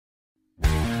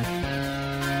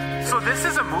So this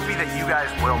is a movie that you guys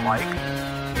will like?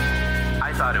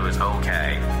 I thought it was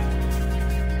okay.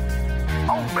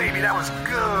 Oh, baby, that was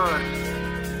good.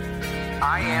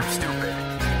 I am stupid.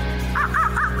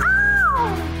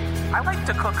 I like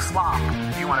to cook slop.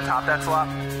 Do you want to top that slop?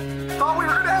 Thought we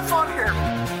were going to have fun here.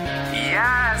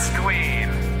 Yes, queen.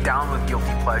 Down with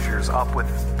guilty pleasures, up with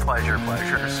pleasures.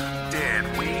 Did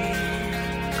we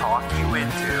talk you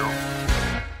into...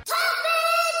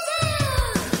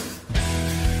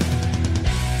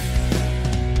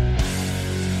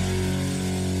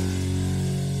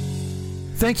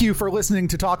 Thank you for listening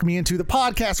to Talk Me Into, the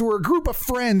podcast where a group of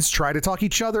friends try to talk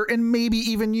each other and maybe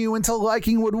even you into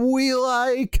liking what we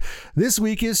like. This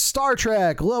week is Star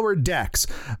Trek Lower Decks.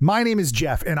 My name is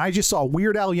Jeff, and I just saw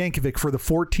Weird Al Yankovic for the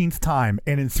 14th time,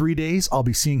 and in 3 days, I'll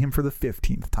be seeing him for the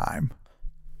 15th time.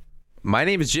 My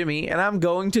name is Jimmy, and I'm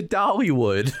going to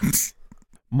Dollywood.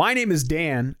 My name is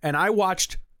Dan, and I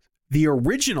watched the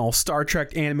original Star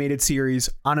Trek animated series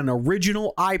on an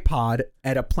original iPod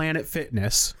at a Planet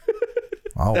Fitness.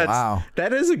 Oh, wow.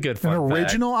 That is a good fun An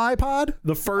original iPod?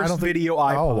 The first video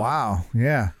iPod. Oh, wow.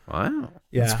 Yeah. Wow.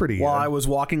 Yeah. That's pretty While good. I was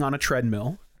walking on a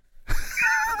treadmill.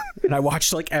 And I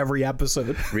watched like every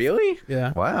episode. Really?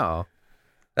 Yeah. Wow.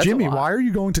 That's Jimmy, a lot. why are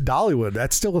you going to Dollywood?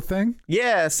 That's still a thing?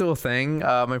 Yeah, it's still a thing.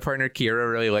 My partner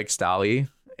Kira really likes Dolly,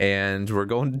 and we're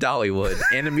going to Dollywood,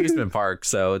 an amusement park.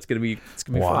 So it's gonna be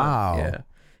Wow. fun. Yeah.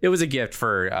 It was a gift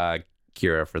for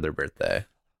Kira for their birthday.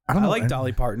 I I like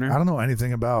Dolly Partner. I don't know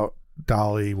anything about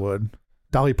Dollywood.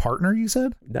 Dolly Partner, you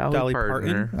said? Dolly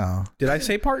Parton? Oh. Did I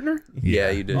say partner? Yeah,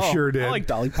 you did. You sure did. I like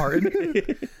Dolly Parton.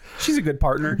 She's a good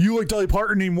partner. You like Dolly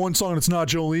Parton? Name one song that's not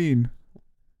Jolene.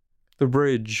 The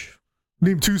bridge.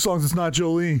 Name two songs that's not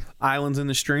Jolene. Islands in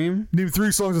the Stream. Name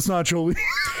three songs that's not Jolene.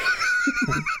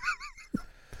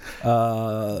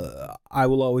 I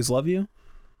Will Always Love You.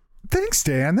 Thanks,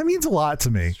 Dan. That means a lot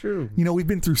to me. It's true. You know, we've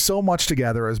been through so much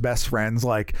together as best friends.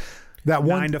 Like that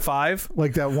one. 9 to 5.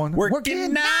 Like that one.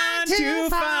 Working 9 to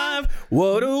 5.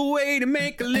 What a way to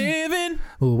make a living.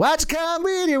 Watch come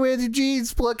with you with your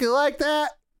jeans plucking like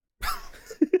that.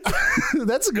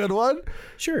 That's a good one.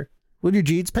 Sure. With your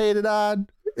jeans painted on,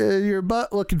 your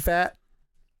butt looking fat.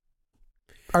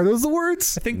 Are those the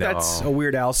words? I think No. that's a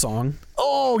Weird Al song.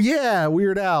 Oh, yeah.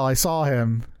 Weird Al. I saw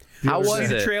him. How See was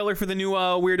the it? trailer for the new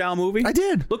Weird Al movie? I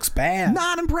did. Looks bad.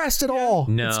 Not impressed at all.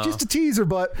 No. It's just a teaser,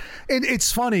 but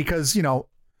it's funny because, you know,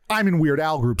 I'm in Weird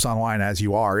Al groups online as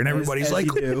you are, and everybody's as like,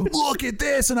 you do. look at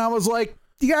this. And I was like,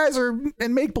 you guys are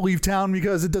in make-believe town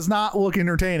because it does not look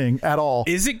entertaining at all.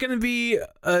 Is it going to be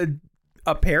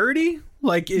a parody?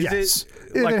 Like, is Yes.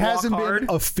 it like it hasn't Walk Hard?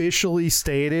 been officially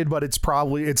stated, but it's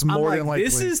more I'm than likely.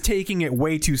 this is taking it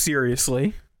way too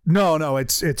seriously. No,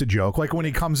 it's a joke. Like when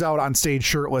he comes out on stage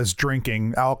shirtless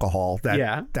drinking alcohol,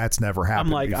 that's never happened.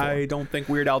 I'm like, before. I don't think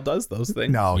Weird Al does those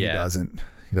things. No, Yeah. he doesn't.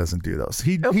 He doesn't do those.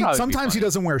 He It'll probably be sometimes he funny.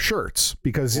 doesn't wear shirts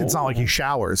because it's not like he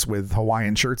showers with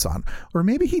Hawaiian shirts on, or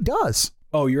maybe he does.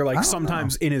 Oh, you're like don't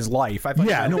sometimes in his life. I thought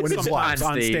Yeah, you no, meant in his sometimes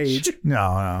life. on stage.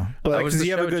 No. But How was does the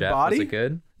he have a show, good Jeff? body? Was it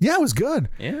good? Yeah, it was good.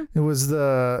 Yeah. It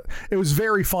was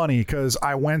very funny because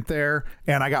I went there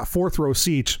and I got fourth row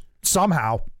seats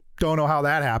somehow. Don't know how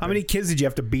that happened. How many kids did you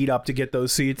have to beat up to get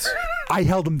those seats? I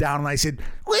held him down and I said,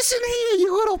 listen here,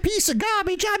 you little piece of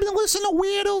garbage. I've been listening to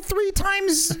Weirdo 3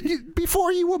 times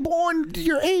before you were born,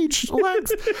 your age.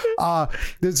 Lex."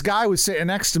 This guy was sitting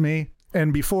next to me,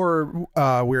 and before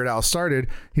Weird Al started,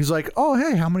 he's like, oh,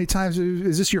 hey, how many times?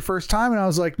 Is this your first time? And I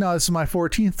was like, no, this is my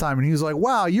 14th time. And he was like,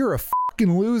 wow, you're a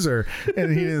fucking loser. And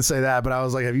he didn't say that, but I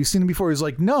was like, have you seen him before? He's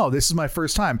like, no, this is my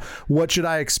first time. What should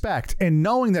I expect? And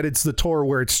knowing that it's the tour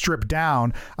where it's stripped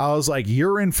down, I was like,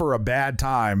 you're in for a bad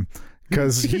time.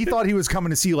 Because he thought he was coming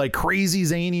to see like crazy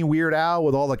zany Weird Al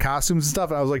with all the costumes and stuff.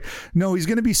 And I was like, no, he's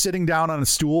going to be sitting down on a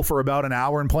stool for about an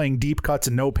hour and playing deep cuts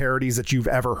and no parodies that you've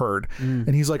ever heard.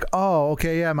 And he's like, oh,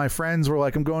 okay, yeah, my friends were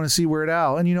like, I'm going to see Weird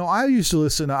Al. And, you know, I used to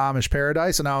listen to Amish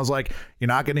Paradise, and I was like, you're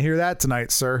not going to hear that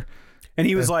tonight, sir. And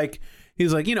he was like,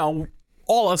 you know,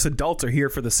 all us adults are here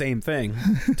for the same thing,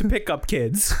 to pick up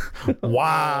kids.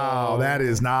 Wow, that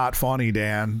is not funny,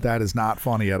 Dan. That is not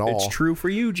funny at all. It's true for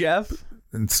you, Jeff.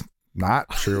 It's not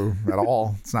true at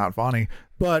all. It's not funny.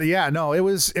 But yeah, no, it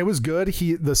was good.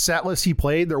 The set list he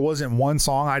played, there wasn't one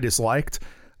song I disliked.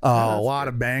 A lot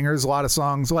of bangers, a lot of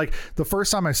songs. Like the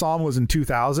first time I saw him was in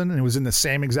 2000, and it was in the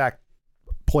same exact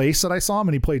place that I saw him,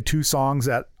 and he played 2 songs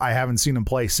that I haven't seen him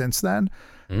play since then.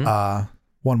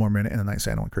 One More Minute and The Night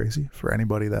Santa Went Crazy, for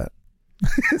anybody that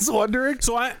is wondering.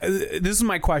 So this is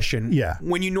my question. Yeah.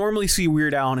 When you normally see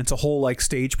Weird Al and it's a whole like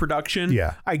stage production,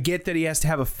 Yeah. I get that he has to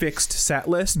have a fixed set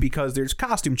list because there's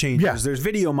costume changes, Yeah. there's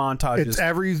video montages. It's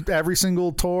every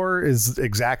single tour is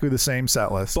exactly the same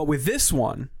set list. But with this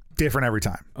one, Different every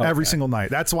time. Every single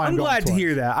night. That's why I'm going glad to twice.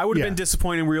 hear that. I would have Yeah. been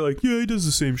disappointed where you're like, yeah, he does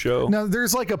the same show. Now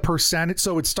there's like a percentage.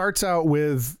 So it starts out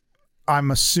with, I'm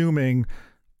assuming,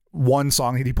 one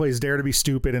song. He plays Dare to Be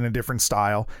Stupid in a different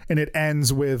style, and it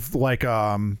ends with like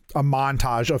a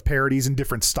montage of parodies in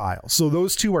different styles. So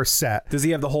those two are set. Does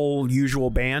he have the whole usual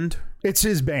band? It's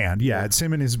his band. Yeah, it's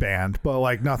him and his band, but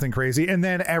like nothing crazy. And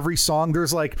then every song,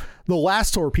 there's like the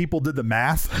last tour, people did the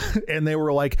math and they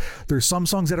were like, there's some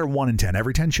songs that are 1 in 10.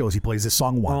 Every 10 shows, he plays this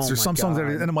song once. Oh There's my some songs that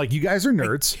are, God. and I'm like, you guys are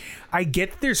nerds. I get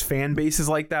that there's fan bases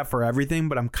like that for everything,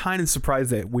 but I'm kind of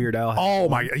surprised that Weird Al has Oh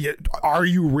my, yeah, are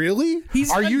you really?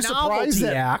 Are you surprised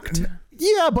that? act?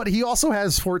 Yeah, but he also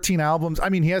has 14 albums. I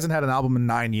mean, he hasn't had an album in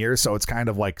 9 years, so it's kind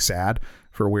of like sad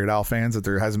for Weird Al fans that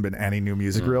there hasn't been any new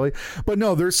music really. But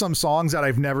no, there's some songs that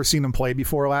I've never seen him play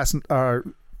before last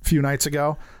few nights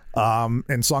ago.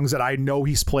 And songs that I know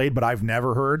he's played, but I've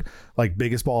never heard, like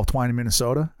Biggest Ball of Twine in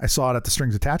Minnesota. I saw it at the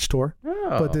Strings Attached tour,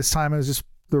 but this time it was just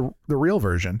the real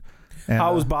version. And,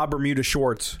 How was Bob Bermuda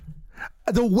Shorts?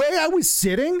 the way I was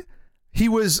sitting,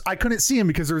 I couldn't see him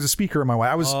because there was a speaker in my way.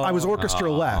 I was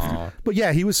orchestra left, but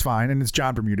yeah, he was fine. And it's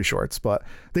John Bermuda Shorts, but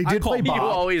they did play You Bob.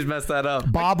 always mess that up.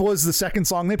 Bob was the second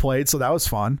song they played, so that was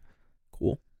fun.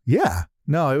 Cool. Yeah,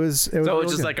 no, it was. So real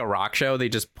it's just good. like a rock show. They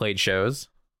just played shows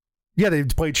yeah, they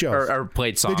played shows. or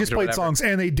played songs. They just or played whatever. songs,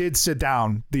 and they did sit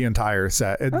down the entire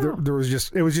set. It was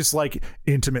just like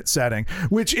intimate setting,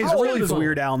 which is How old really is fun.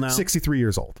 Weird Al now? 63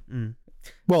 years old.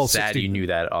 Well, Sad 60, you knew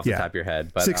that off the Yeah. top of your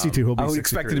head, but 62. He'll be I would 63.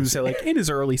 expected him to say like in his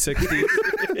early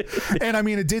 60s. And I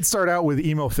mean, it did start out with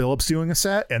Emo Phillips doing a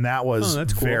set, and that was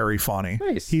that's cool. very funny.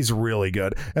 Nice. He's really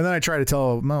good. And then I try to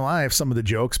tell my wife some of the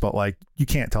jokes, but like, you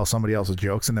can't tell somebody else's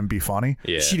jokes and then be funny.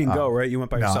 yeah. She didn't go, right? You went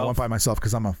by No, yourself? I went by myself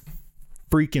because I'm a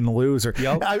freaking loser.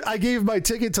 Yep. I gave my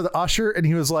ticket to the usher, and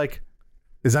he was like,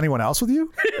 "Is anyone else with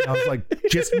you?" And I was like,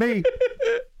 "Just me.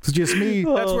 It's just me."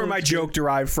 That's where my joke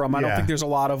derived from. I don't Yeah. think there's a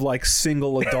lot of like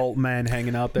single adult men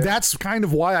hanging out there. That's kind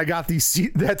of why I got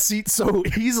that seat so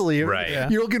easily. Right. Yeah.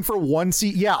 You're looking for one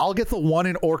seat. Yeah, I'll get the one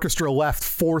in orchestra left,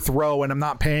 4th row, and I'm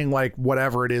not paying like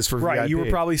whatever it is for right. VIP. You were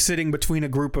probably sitting between a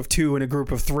group of 2 and a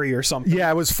group of 3 or something. Yeah,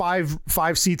 it was five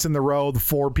seats in the row. The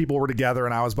 4 people were together,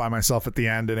 and I was by myself at the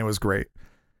end, and it was great.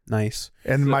 Nice.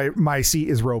 And my seat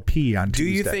is row P on Do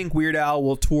Tuesday. you think Weird Al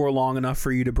will tour long enough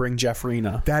for you to bring Jeff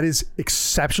Rena? That is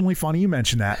exceptionally funny you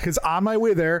mentioned that, because on my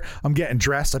way there, I'm getting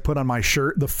dressed. I put on my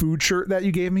shirt, the food shirt that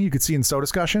you gave me. You could see in So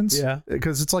Discussions. Yeah.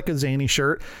 Because it's like a zany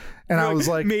shirt. And I was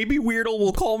like, maybe Weird Al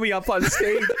will call me up on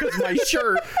stage because my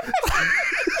shirt.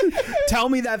 Tell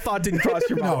me that thought didn't cross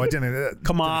your mind. no, it didn't.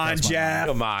 Come on, Jeff.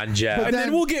 Come on, Jeff. And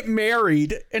then we'll get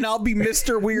married, and I'll be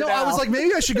Mr. Weird No, Al. I was like,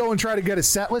 maybe I should go and try to get a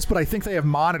set list, but I think they have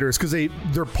monitors because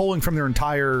they're pulling from their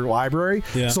entire library.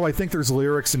 Yeah. So I think there's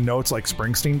lyrics and notes like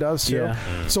Springsteen does too.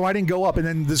 Yeah. So I didn't go up, and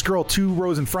then this girl 2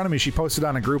 rows in front of me, she posted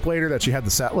on a group later that she had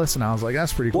the set list, and I was like,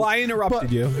 that's pretty cool. Well, I interrupted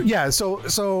But, you. Yeah.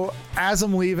 So as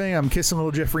I'm leaving, I'm kissing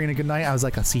little Jeff Rena goodnight. I was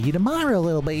like, I'll see you tomorrow,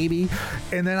 little baby.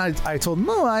 And then I told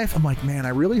my wife, I'm like, man, I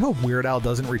really hope Weird Al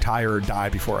doesn't retire or die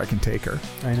before I can take her.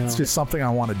 I know. It's just something I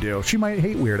want to do. She might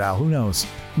hate Weird Al. Who knows?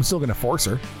 I'm still going to force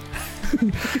her.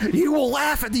 You will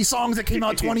laugh at these songs that came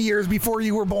out 20 years before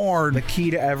you were born. The key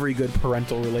to every good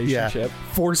parental relationship.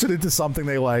 Force it into something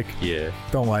they like, Yeah.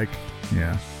 don't like.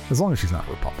 Yeah. As long as she's not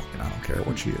Republican, I don't care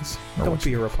what she is. Or Don't what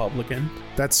be a Republican.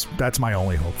 That's my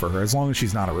only hope for her. As long as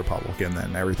she's not a Republican,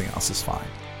 then everything else is fine.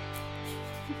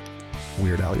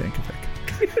 Weird Al Yankovic.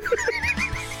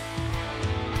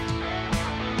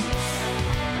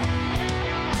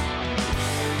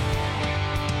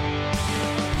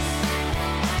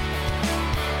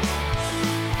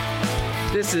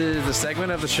 This is the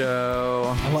segment of the show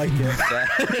I like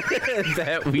it.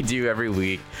 that we do every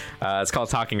week. It's called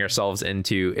Talking Ourselves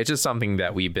Into. It's just something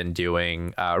that we've been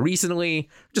doing recently,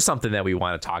 just something that we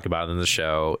want to talk about in the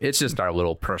show. It's just our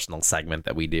little personal segment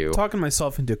that we do. Talking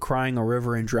myself into crying a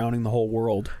river and drowning the whole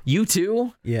world. You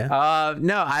too? Yeah.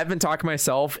 No, I've been talking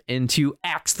myself into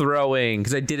axe throwing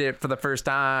because I did it for the first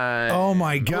time. Oh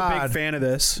my I'm a God. big fan of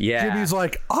this. yeah. Jimmy's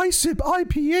like, I sip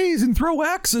IPAs and throw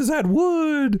axes at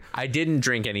wood. I didn't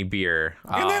drink any beer.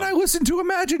 And then I listen to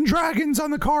Imagine Dragons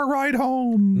on the car ride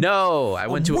home. No, I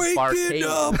went to a Waking barcade.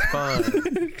 up.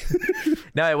 Fun.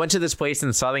 No, I went to this place in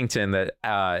Southington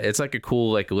that it's like a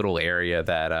cool like little area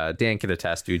that Dan can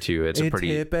attest to. It's a pretty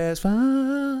hip as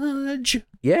fudge.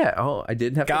 Yeah. Oh, I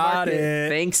didn't have to Got mark it. it.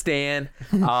 Thanks, Dan.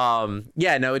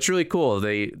 Yeah, no, it's really cool.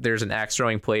 There's an axe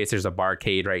throwing place. There's a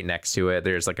barcade right next to it.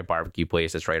 There's like a barbecue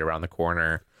place that's right around the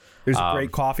corner. There's a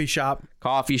great coffee shop.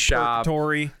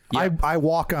 Tory. I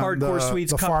walk on Hardcore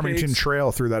Sweets the Farmington cupcakes.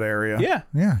 Trail through that area.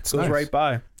 Yeah. It's Goes nice. right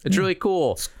by. It's really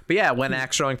cool. But yeah, went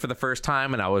axe throwing for the first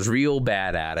time and I was real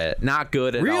bad at it. Not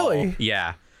good at all. Really?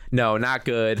 Yeah. No, not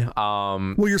good.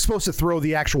 Well, you're supposed to throw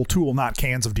the actual tool, not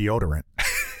cans of deodorant.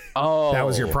 Oh, That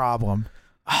was your problem.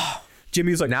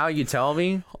 Jimmy's like, Now you tell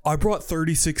me. I brought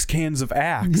 36 cans of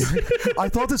Axe. I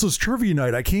thought this was trivia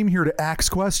night. I came here to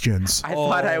ask questions. I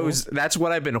thought I was. That's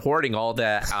what I've been hoarding all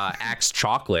that Axe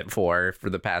chocolate for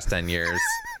the past 10 years.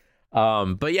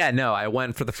 But yeah, no, I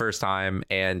went for the first time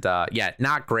and yeah,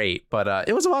 not great, but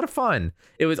it was a lot of fun.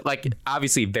 It was like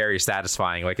obviously very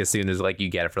satisfying. Like as soon as like you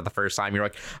get it for the first time, you're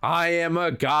like, I am a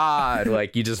god.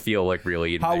 Like you just feel like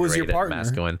really How was your invigorated and partner?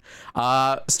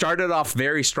 masculine. Started off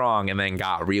very strong and then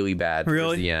got really bad towards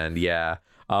Really? the end. Yeah.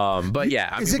 But yeah,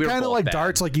 I Is mean, it we were kind of both like bad.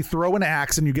 darts? Like you throw an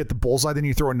axe and you get the bullseye, then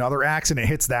you throw another axe and it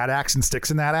hits that axe and sticks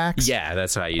in that axe? Yeah,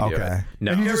 that's how you do Okay. it.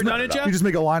 No, And you ever just, done it, Jeff? you just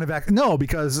make a line of axe. No,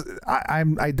 because I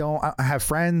have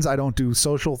friends. I don't do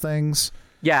social things.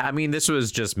 Yeah, I mean, this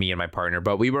was just me and my partner,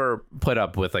 but we were put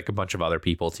up with like a bunch of other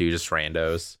people too, just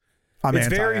randos. I'm It's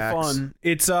very anti-axe. fun.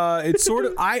 It's sort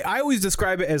of I always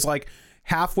describe it as like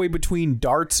halfway between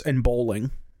darts and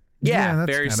bowling. Yeah,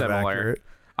 that's very kind of similar. accurate.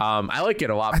 I like it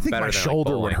a lot I think better my than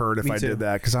shoulder like would hurt if Me I too. did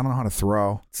that because I don't know how to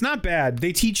throw. It's not bad.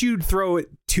 They teach you to throw it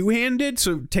two-handed,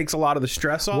 so it takes a lot of the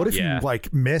stress off. What if Yeah. you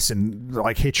like miss and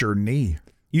like hit your knee?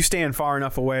 You stand far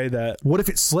enough away that... What if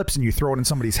it slips and you throw it in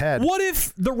somebody's head? What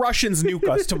if the Russians nuke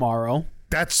us tomorrow?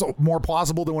 That's more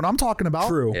plausible than what I'm talking about.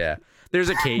 True. Yeah, there's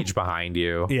a cage behind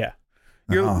you. Yeah.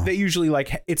 Oh. They usually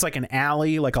like it's like an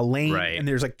alley, like a lane, Right. and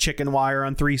there's like chicken wire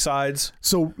on three sides.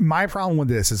 So my problem with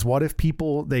this is, what if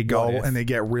people they go What if? and they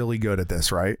get really good at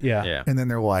this, right? Yeah. Yeah. And then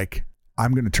they're like,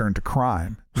 I'm going to turn to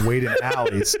crime, wait in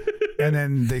alleys, and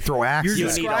then they throw axes. You're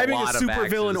You need a describing a, lot of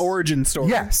supervillain axes. origin story.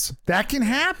 Yes, that can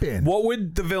happen. What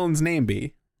would the villain's name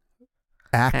be?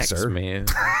 Axer. Man.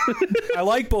 I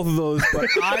like both of those, but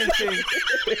I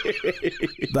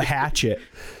think the hatchet.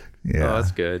 Yeah. Oh,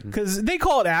 that's good. Because they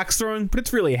call it axe throwing, but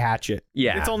it's really a hatchet.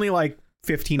 Yeah. It's only like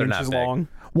 15 They're not inches big. long.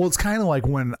 Well, it's kind of like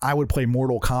when I would play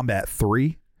Mortal Kombat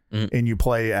 3 and you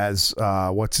play as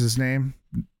what's his name?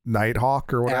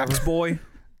 Nighthawk or whatever. Axe boy,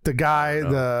 The guy,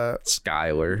 the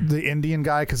Skylar. Indian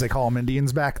guy, because they call him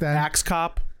Indians back then. axe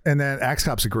cop. And then Axe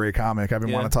Cop's a great comic. I've been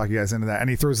Yeah. wanting to talk you guys into that. And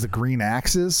he throws the green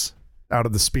axes out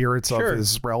of the spirits Sure. of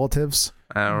his relatives.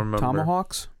 I don't remember.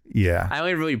 Tomahawks. Yeah. I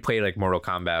only really played like Mortal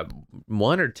Kombat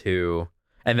 1 or 2,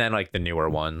 and then like the newer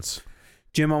ones.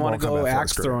 Jim, I want to Mortal go Kombat 4 is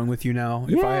axe great. throwing with you now.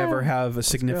 If I Yeah. ever have a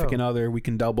significant other, we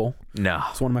can double. No,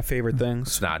 It's one of my favorite things.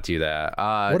 let's not do that.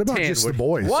 What about Tan, just the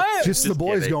boys? What? Just the Just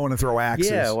boys kidding. going to throw axes.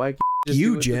 Yeah, why can't just You,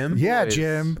 do it with Jim. the Yeah, boys?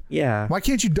 Jim. Yeah, Why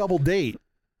can't you double date?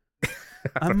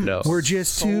 I don't know. We're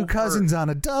just so two cousins on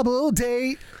a double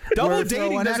date. Double We're dating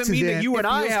throwing doesn't axes mean that in. you and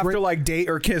It I feels have great. to like date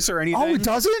or kiss or anything. Oh, it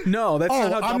doesn't? No, that's not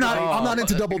how I'm double not. dating- I'm not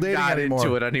into double dating not anymore.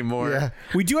 into it anymore. Yeah.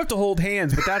 We do have to hold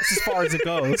hands, but that's as far as it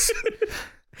goes.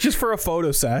 Just for a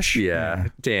photo sesh. Yeah.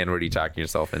 Dan, what are you talking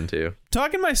yourself into?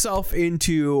 Talking myself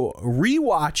into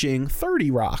rewatching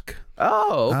 30 Rock.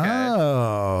 Oh, okay.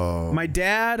 Oh. My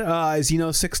dad, as you know,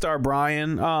 6-Star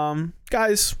Brian.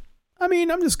 Guys, I mean,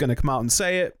 I'm just going to come out and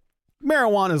say it.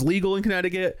 Marijuana is legal in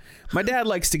Connecticut. My dad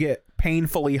likes to get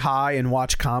painfully high and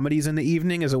watch comedies in the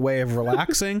evening as a way of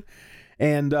relaxing.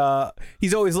 And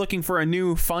he's always looking for a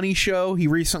new funny show. He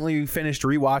recently finished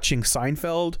rewatching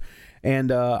Seinfeld.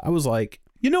 And I was like,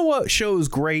 you know what show is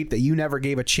great that you never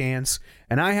gave a chance?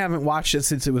 And I haven't watched it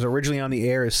since it was originally on the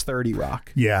air, is 30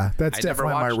 Rock. Yeah, that's I never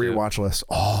definitely on my watched it. rewatch list.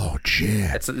 Oh,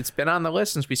 shit. It's been on the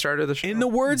list since we started the show. In the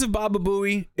words of Baba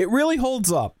Booey, it really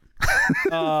holds up.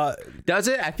 Does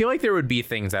it? I feel like there would be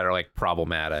things that are like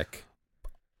problematic.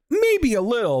 Maybe a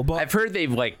little, but I've heard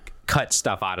they've like cut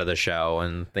stuff out of the show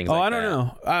and things oh, like I that.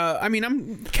 don't know. I mean,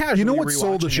 I'm casually. You know what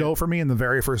sold the rewatching show it. for me in the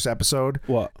very first episode?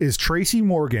 What? Is Tracy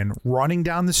Morgan running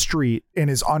down the street in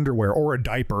his underwear or a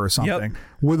diaper or something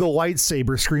with a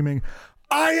lightsaber screaming,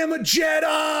 I am a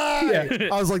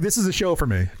Jedi! I was like, this is a show for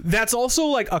me. That's also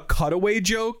like a cutaway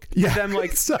joke. Yeah, Them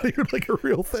like it's not even like a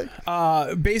real thing.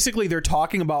 basically they're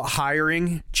talking about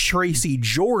hiring Tracy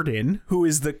Jordan, who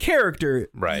is the character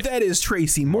Right. that is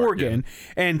Tracy Morgan.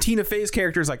 And Tina Fey's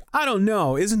character is like, I don't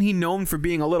know, isn't he known for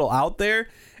being a little out there?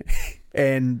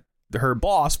 And her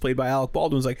boss, played by Alec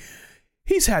Baldwin, was like,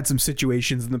 he's had some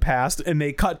situations in the past, and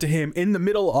they cut to him in the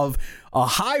middle of a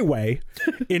highway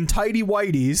in tighty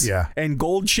whities and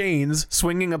gold chains,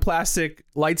 swinging a plastic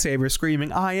lightsaber,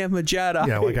 screaming, "I am a Jedi."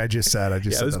 Yeah, like I just said.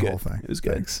 Said the whole thing. It was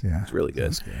good. Thanks. Yeah, it's really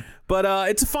good. But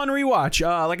it's a fun rewatch.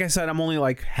 Like I said, I'm only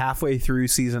like halfway through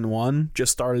season 1.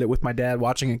 Just started it with my dad,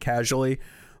 watching it casually.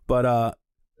 But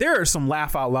there are some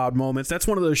laugh out loud moments. That's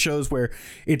one of those shows where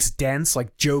it's dense,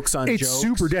 like jokes on jokes. It's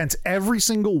super dense. Every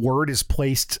single word is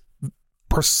placed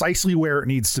precisely where it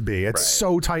needs to be. It's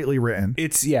so tightly written.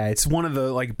 It's one of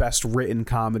the like best written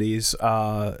comedies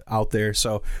out there.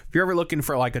 So if you're ever looking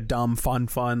for like a dumb, fun,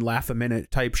 laugh a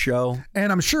minute type show,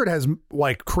 and I'm sure it has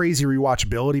like crazy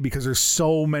rewatchability because there's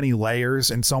so many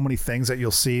layers and so many things that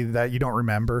you'll see that you don't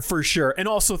remember for sure, and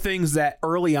also things that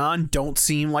early on don't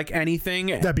seem like anything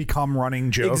that become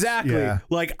running jokes. Exactly. Yeah.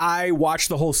 Like I watched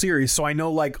the whole series, so I know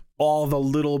like all the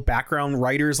little background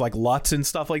writers like Lutz and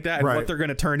stuff like that and what they're going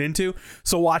to turn into.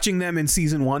 So watching them in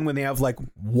season 1 when they have like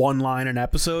one line an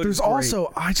episode. There's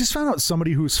also, I just found out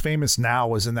somebody who's famous now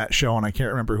was in that show and I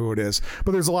can't remember who it is,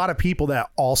 but there's a lot of people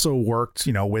that also worked,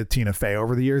 with Tina Fey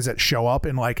over the years that show up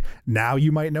and like now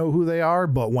you might know who they are,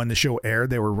 but when the show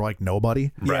aired, they were like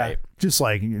nobody. Right. Just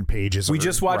like pages. We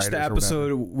just watched the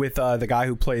episode with the guy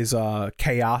who plays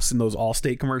Chaos in those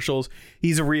Allstate commercials.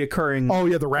 He's a reoccurring. Oh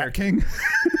yeah, the Rat King.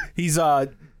 He's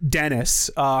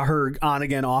Dennis, her on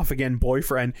again, off again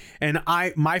boyfriend. And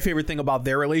my favorite thing about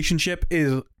their relationship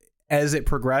is as it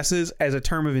progresses, as a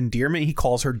term of endearment, he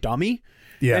calls her dummy.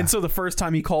 Yeah. And so the first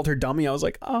time he called her dummy, I was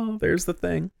like, oh, there's the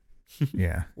thing.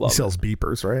 Yeah. He sells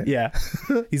beepers, right? Yeah.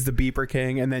 He's the beeper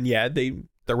king. And then,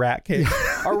 the Rat King.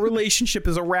 Our relationship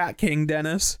is a Rat King,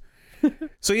 Dennis.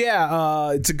 So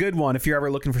it's a good one. If you're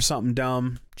ever looking for something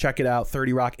dumb, check it out.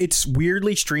 30 Rock. It's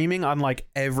weirdly streaming on like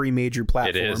every major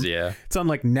platform. It is, yeah. It's on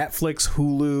like Netflix,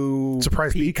 Hulu.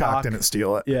 Surprised Peacock didn't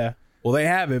steal it. Yeah. Well, they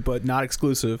have it, but not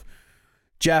exclusive.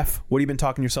 Jeff, what have you been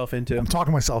talking yourself into? I'm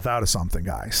talking myself out of something,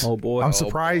 guys. Oh boy. I'm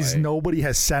surprised nobody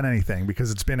has said anything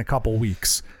because it's been a couple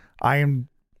weeks. I am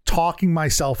talking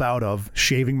myself out of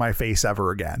shaving my face ever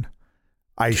again.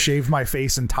 I shaved my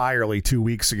face entirely 2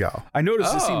 weeks ago. I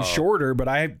noticed it seems shorter, but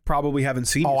I probably haven't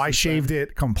seen it. Oh, I shaved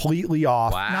it completely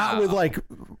off. Wow. Not with like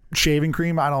shaving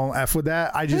cream. I don't F with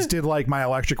that. I just did like my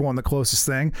electric one, the closest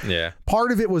thing. Yeah.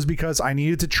 Part of it was because I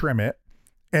needed to trim it.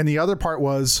 And the other part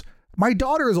was my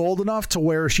daughter is old enough to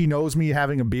where she knows me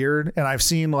having a beard. And I've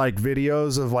seen like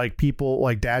videos of like people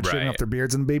like dad shaving off their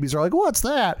beards and the babies are like, what's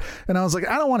that? And I was like,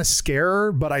 I don't want to scare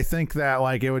her, but I think that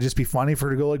like it would just be funny for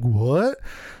her to go like, what?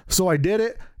 So I did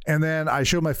it. And then I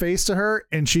showed my face to her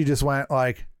and she just went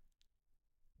like,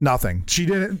 nothing. She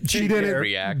didn't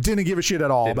react. Didn't give a shit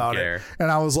at all about it. And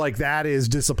I was like, that is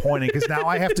disappointing because now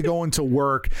I have to go into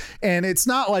work and it's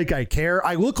not like I care.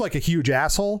 I look like a huge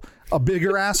asshole, a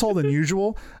bigger asshole than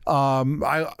usual.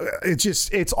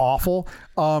 It's awful.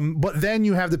 But then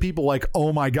you have the people like,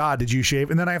 oh my God, did you shave?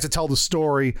 And then I have to tell the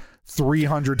story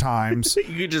 300 times.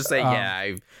 You could just say,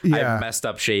 I messed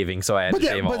up shaving, so I had to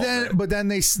shave all of it. But then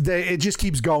they it just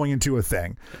keeps going into a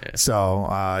thing. Yeah. So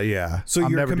So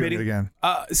I'm you're never committing doing it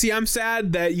again. See, I'm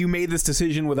sad that you made this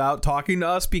decision without talking to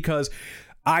us because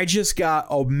I just got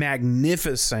a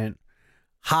magnificent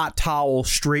hot towel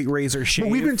straight razor shave.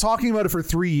 But we've been talking about it for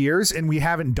 3 years and we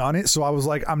haven't done it. So I was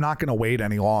like, I'm not going to wait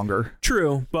any longer.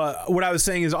 True. But what I was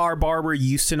saying is our barber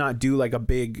used to not do like a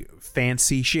big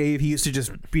fancy shave. He used to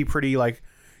just be pretty like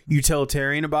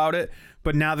utilitarian about it.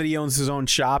 But now that he owns his own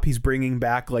shop, he's bringing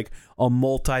back like a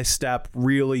multi-step,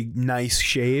 really nice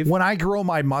shave. When I grow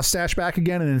my mustache back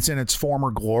again and it's in its former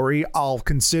glory, I'll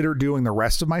consider doing the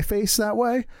rest of my face that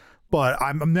way. But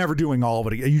I'm never doing all of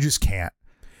it again. You just can't.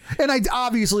 And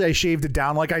I shaved it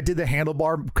down like I did the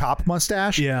handlebar cop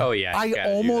mustache. Yeah. Oh yeah.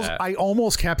 I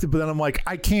almost kept it, but then I'm like,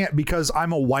 I can't because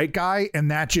I'm a white guy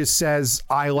and that just says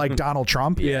I like Donald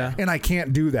Trump. Yeah. And I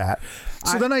can't do that.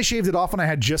 So then I shaved it off and I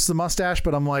had just the mustache,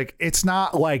 but I'm like, it's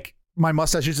not like my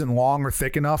mustache isn't long or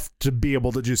thick enough to be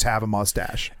able to just have a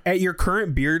mustache. At your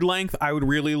current beard length, I would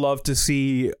really love to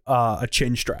see a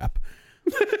chin strap.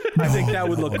 I think that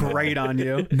would look great on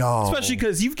you. No. Especially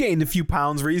because you've gained a few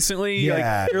pounds recently.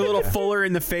 Yeah. Like, you're a little fuller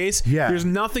in the face. Yeah. There's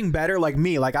nothing better like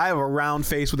me. Like I have a round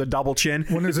face with a double chin.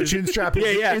 When there's a chin strap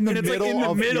in the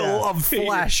middle of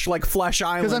flesh, like Flesh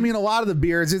Island. Because I mean, a lot of the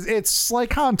beards, it's like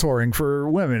contouring for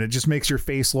women. It just makes your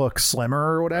face look slimmer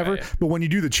or whatever. Right. But when you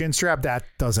do the chin strap, that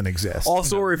doesn't exist.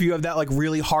 Also, or if you have that like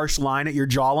really harsh line at your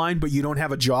jawline, but you don't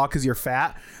have a jaw because you're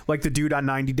fat, like the dude on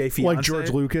 90 Day Fiancé. Like George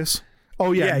Lucas.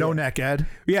 Oh yeah, no neck, Ed.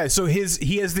 Yeah, so he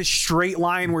has this straight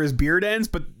line where his beard ends,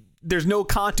 but there's no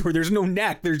contour, there's no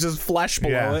neck, there's just flesh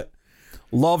below it.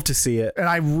 Love to see it. And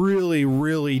I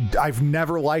I've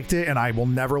never liked it, and I will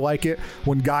never like it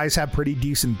when guys have pretty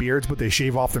decent beards, but they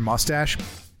shave off their mustache.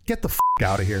 Get the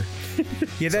out of here.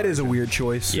 Yeah, that is a weird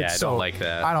choice. Yeah, I don't like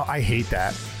that. I hate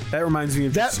that. That reminds me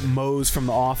of just Moe's from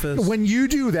The Office. When you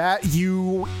do that,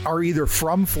 you are either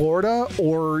from Florida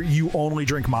or you only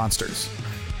drink Monsters.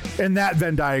 And that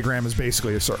Venn diagram is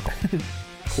basically a circle.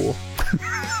 Cool.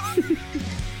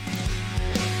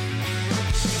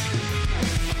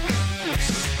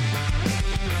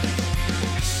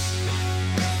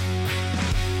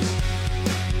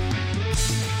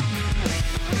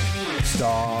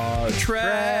 Star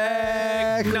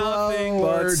Trek, nothing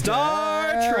but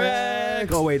Star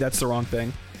Trek. Oh wait, that's the wrong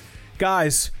thing.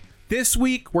 Guys, this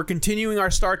week we're continuing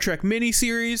our Star Trek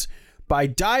miniseries by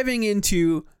diving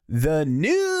into the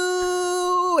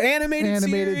new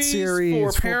animated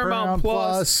series for Paramount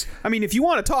Plus. I mean, if you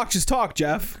want to talk, just talk,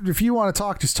 Jeff. If you want to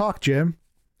talk, just talk, Jim.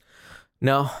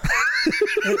 No.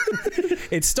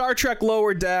 It's Star Trek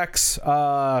Lower Decks.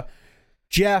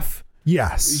 Jeff,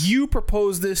 yes, you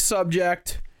proposed this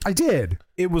subject. I did.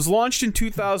 It was launched in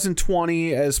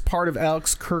 2020 as part of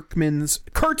Alex Kurtzman's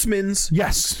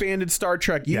expanded Star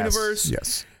Trek universe.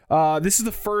 Yes. This is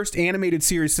the first animated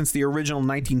series since the original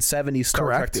 1970s Star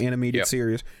Correct. Trek animated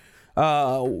series.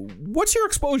 What's your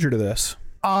exposure to this?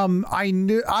 My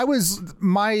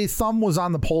thumb was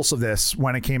on the pulse of this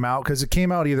when it came out, because it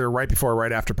came out either right before or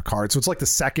right after Picard. So it's like the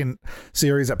second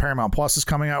series that Paramount Plus is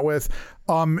coming out with.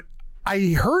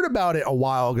 I heard about it a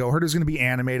while ago. Heard it was going to be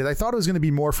animated. I thought it was going to be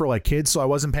more for like kids, so I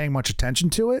wasn't paying much attention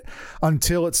to it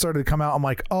until it started to come out. I'm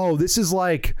like, oh, this is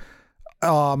like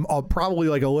probably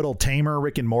like a little tamer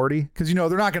Rick and Morty, because they're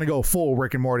not going to go full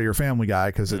Rick and Morty or Family Guy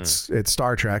because it's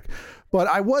Star Trek. But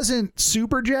I wasn't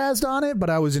super jazzed on it,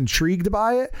 but I was intrigued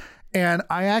by it, and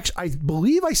I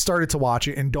believe I started to watch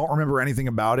it and don't remember anything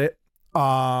about it,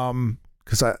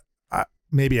 because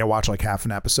maybe I watched like half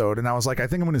an episode and I was like, I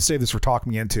think I'm going to save this for Talk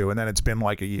Me Into. And then it's been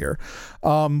like a year.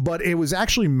 But it was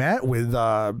actually met with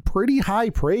pretty high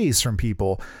praise from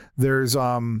people. There's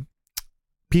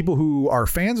people who are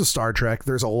fans of Star Trek.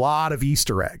 There's a lot of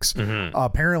Easter eggs. Mm-hmm.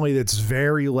 Apparently it's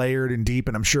very layered and deep,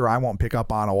 and I'm sure I won't pick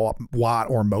up on a lot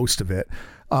or most of it.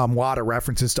 A lot of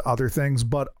references to other things,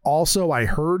 but also I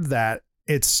heard that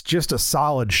it's just a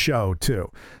solid show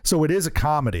too. So it is a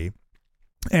comedy.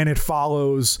 And it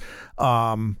follows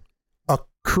a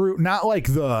crew, not like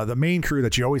the main crew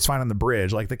that you always find on the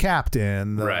bridge, like the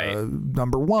captain, the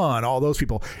number one, all those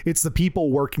people. It's the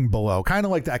people working below, kind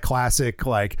of like that classic,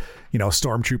 like,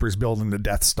 stormtroopers building the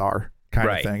Death Star kind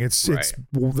of thing. It's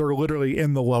they're literally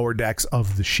in the lower decks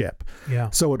of the ship. Yeah.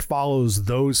 So it follows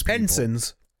those people.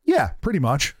 Ensigns. Yeah, pretty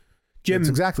much. Jim, that's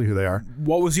exactly who they are.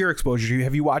 What was your exposure?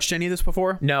 Have you watched any of this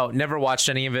before? No, never watched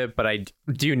any of it, but I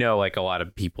do know like a lot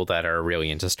of people that are really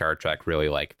into Star Trek really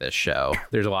like this show.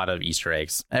 There's a lot of Easter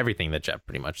eggs, everything that Jeff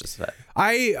pretty much just said.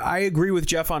 I agree with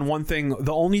Jeff on one thing.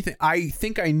 The only thing, I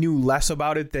think I knew less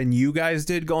about it than you guys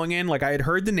did going in. Like I had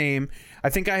heard the name. I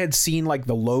think I had seen like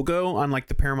the logo on like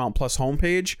the Paramount Plus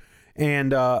homepage.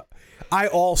 And I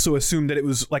also assumed that it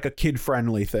was like a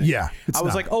kid-friendly thing. Yeah. I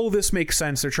was like, oh, this makes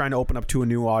sense. They're trying to open up to a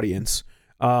new audience.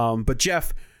 But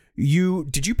Jeff,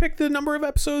 did you pick the number of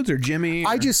episodes, or Jimmy?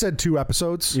 I just said 2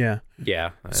 episodes. Yeah.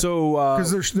 Yeah. So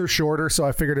because they're shorter, so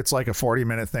I figured it's like a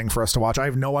 40-minute thing for us to watch. I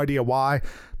have no idea why.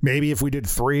 Maybe if we did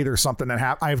 3, there's something that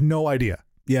happened. I have no idea.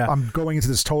 Yeah. I'm going into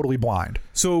this totally blind.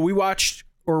 So we watched,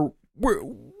 or we're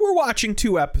watching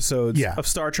 2 episodes of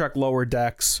Star Trek Lower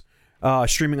Decks,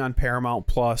 streaming on Paramount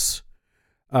Plus.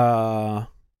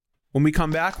 When we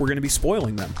come back, we're going to be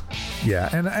spoiling them. Yeah,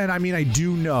 and I mean, I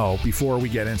do know, before we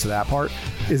get into that part,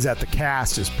 is that the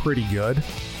cast is pretty good.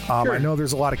 Sure. I know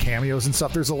there's a lot of cameos and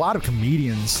stuff. There's a lot of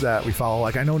comedians that we follow.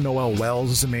 Like, I know Noelle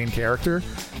Wells is the main character.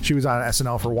 She was on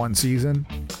SNL for 1 season,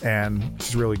 and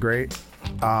she's really great.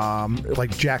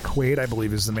 Like Jack Quaid, I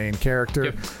believe, is the main character.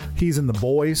 Yep. He's in The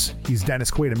Boys. He's Dennis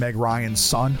Quaid and Meg Ryan's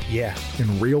son. Yeah.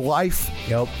 In real life.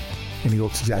 Yep. And he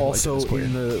looks exactly also like Dennis Quaid.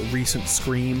 in the recent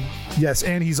Scream. Yes,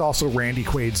 and he's also Randy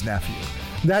Quaid's nephew.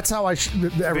 That's how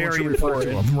everyone should refer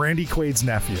to him. Randy Quaid's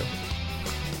nephew.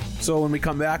 So when we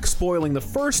come back, spoiling the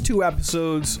first 2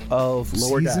 episodes of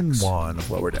Lower Decks. Season 1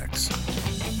 of Lower Decks.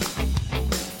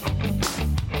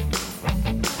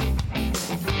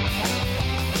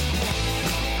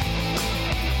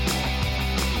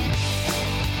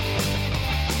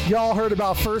 Y'all heard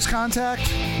about First Contact?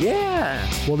 Yeah,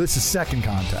 Well, this is Second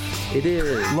Contact. it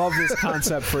is. Love this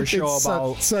concept for a show It's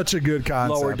about such a good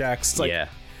concept. Lower Decks. It's like, yeah.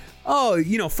 oh,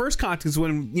 First Contact is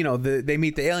when, they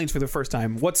meet the aliens for the first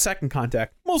time. What's Second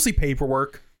Contact? Mostly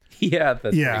paperwork. Yeah,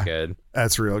 that's Yeah. pretty good.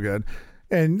 That's real good.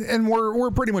 And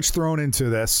we're pretty much thrown into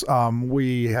this.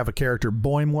 We have a character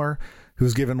Boimler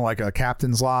who's given like a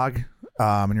captain's log,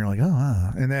 and you're like, oh,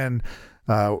 wow. And then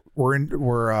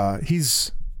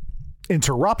he's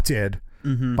interrupted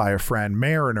by a friend,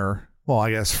 Mariner. Well,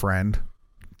 I guess friend,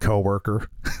 coworker,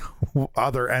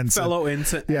 other ensign, fellow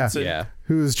ensign. Yeah.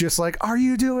 Who's just like, are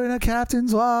you doing a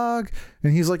captain's log?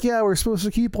 And he's like, yeah, we're supposed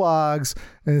to keep logs.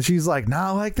 And she's like,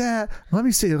 not like that. Let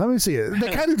me see it.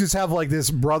 They kind of just have like this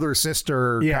brother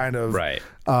sister kind of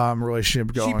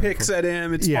relationship going. She picks at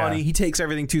him. It's funny. He takes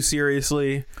everything too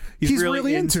seriously. He's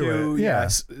really into it. Yeah.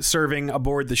 Serving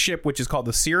aboard the ship, which is called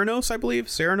the Cerritos, I believe.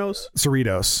 Cerritos.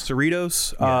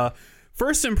 Yeah.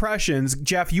 First impressions,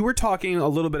 Jeff, you were talking a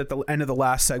little bit at the end of the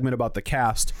last segment about the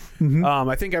cast.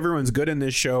 I think everyone's good in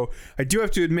this show. I do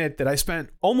have to admit that I spent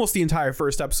almost the entire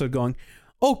first episode going,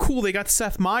 oh, cool, they got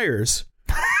Seth Meyers.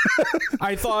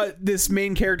 I thought this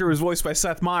main character was voiced by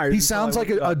Seth Meyers. He sounds like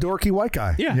a dorky white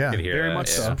guy. Yeah, very much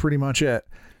so. That's pretty much it.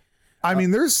 I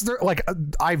mean,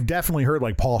 I've definitely heard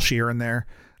like Paul Sheeran there.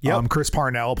 Yep. Chris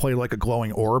Parnell played like a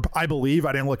glowing orb. I believe.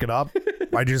 I didn't look it up.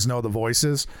 I just know the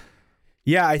voices.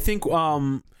 Yeah, I think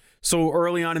so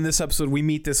early on in this episode we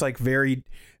meet this like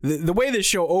the way this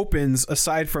show opens,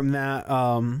 aside from that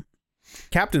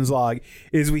captain's log,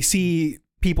 is we see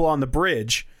people on the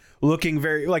bridge looking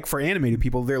very, like, for animated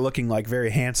people, they're looking like very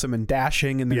handsome and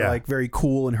dashing, and they're like very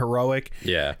cool and heroic.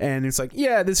 Yeah. And it's like,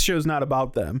 yeah, this show's not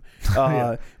about them.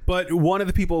 But one of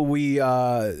the people we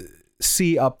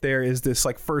see up there is this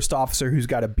like first officer who's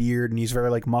got a beard and he's very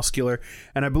like muscular,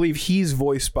 and I believe he's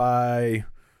voiced by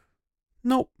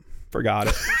forgot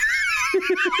it.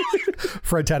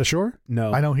 Fred Tatasciore?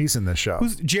 No. I know he's in this show.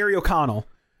 Who's Jerry O'Connell?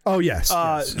 Oh, yes.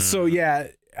 So yeah,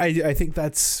 I think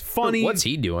that's funny. What's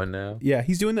he doing now? Yeah,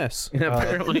 he's doing this.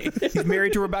 Apparently. He's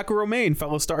married to Rebecca Romaine,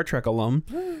 fellow Star Trek alum.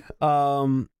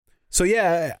 So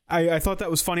yeah, I thought that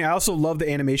was funny. I also love the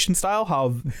animation style,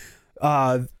 how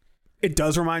it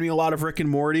does remind me a lot of Rick and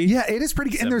Morty. Yeah, it is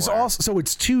pretty. And there's also, so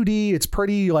it's 2D, it's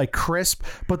pretty like crisp,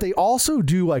 but they also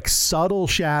do like subtle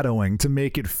shadowing to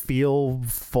make it feel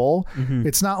full.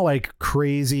 It's not like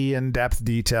crazy in-depth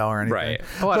detail or anything. Right.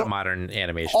 A lot of modern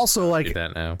animation. Also, like, do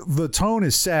that now. The tone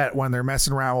is set when they're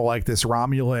messing around with like this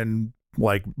Romulan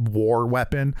like war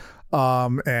weapon,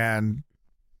 and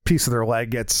piece of their leg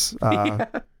gets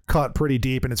cut pretty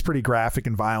deep, and it's pretty graphic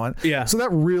and violent. Yeah. So that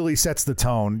really sets the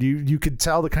tone. You could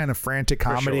tell the kind of frantic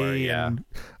comedy and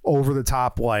over the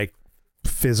top like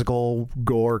physical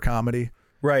gore comedy.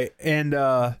 Right. And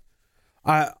I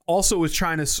also was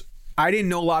trying to, I didn't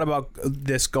know a lot about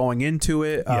this going into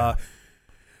it.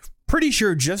 Pretty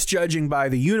sure, just judging by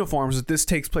the uniforms, that this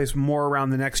takes place more around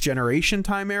the Next Generation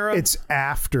time era. It's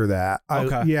after that.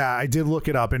 Okay. I did look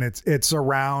it up, and it's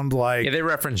around like, Yeah, they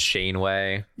reference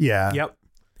Janeway. yeah. Yep.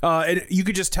 And you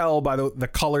could just tell by the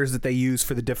colors that they use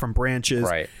for the different branches.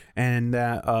 Right. And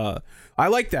I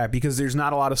like that because there's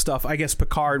not a lot of stuff. I guess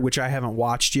Picard, which I haven't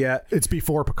watched yet. It's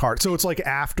before Picard. So it's like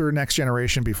after Next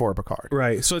Generation, before Picard.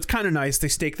 Right. So it's kind of nice. They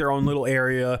stake their own little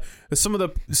area. Some of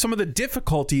the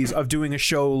difficulties of doing a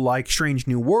show like Strange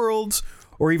New Worlds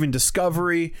or even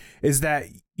Discovery is that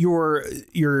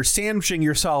you're sandwiching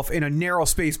yourself in a narrow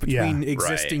space between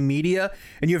existing media,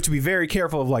 and you have to be very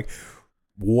careful of like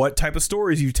what type of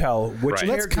stories you tell, which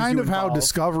That's kind of how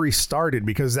Discovery started,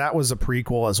 because that was a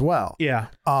prequel as well. Yeah.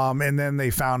 And then they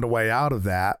found a way out of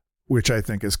that, which I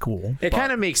think is cool. It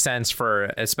kind of makes sense for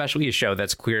especially a show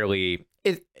that's clearly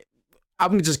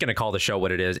I'm just going to call the show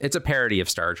what it is. It's a parody of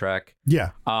Star Trek.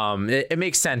 Yeah. It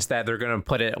makes sense that they're going to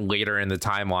put it later in the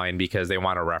timeline because they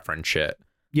want to reference shit.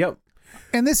 Yep.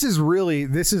 And this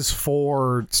is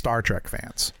for Star Trek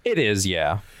fans. It is,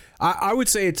 yeah. I would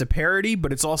say it's a parody,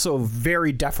 but it's also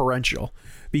very deferential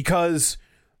because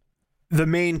the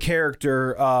main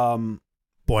character,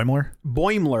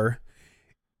 Boimler,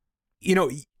 you know,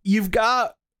 you've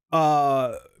got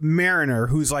Mariner,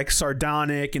 who's like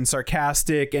sardonic and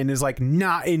sarcastic and is like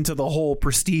not into the whole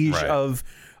prestige of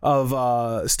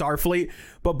Starfleet,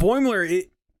 but Boimler,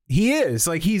 he is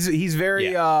like he's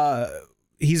very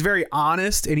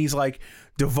honest, and he's like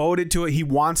devoted to it. He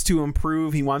wants to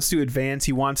improve. He wants to advance.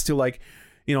 He wants to like,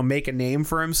 you know, make a name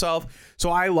for himself.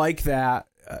 So I like that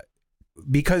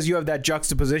because you have that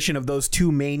juxtaposition of those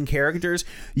two main characters.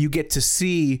 You get to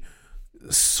see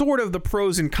sort of the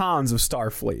pros and cons of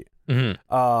Starfleet.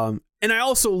 Mm-hmm. And I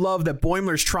also love that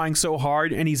Boimler's trying so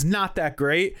hard and he's not that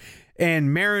great.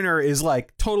 And Mariner is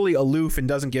like totally aloof and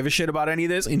doesn't give a shit about any of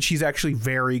this. And she's actually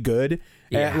very good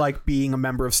at like being a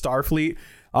member of Starfleet.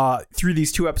 Through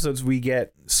these two episodes, we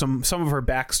get some of her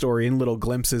backstory and little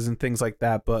glimpses and things like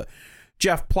that. But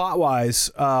Jeff,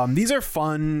 plot-wise, these are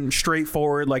fun,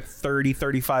 straightforward, like 30,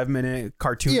 35-minute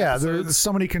cartoon episodes.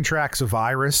 Somebody contracts a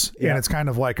virus, and it's kind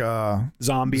of like a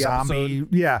zombie episode.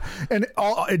 Yeah, and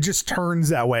it just turns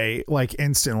that way, like,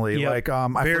 instantly. Yep. Like, I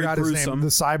Very forgot his gruesome. name, the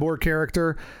cyborg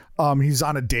character. He's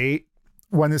on a date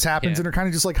when this happens, and they're kind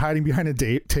of just like hiding behind a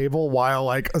date table while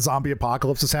like a zombie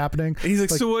apocalypse is happening. And he's like,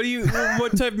 so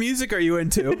what type of music are you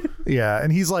into? Yeah,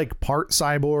 and he's like part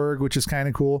cyborg, which is kind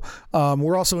of cool.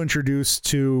 We're also introduced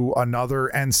to another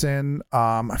ensign.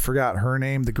 I forgot her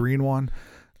name, the green one.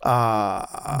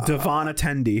 Devon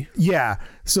Attendy. Yeah,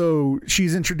 so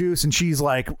she's introduced, and she's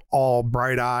like all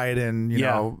bright-eyed, and you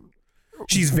know,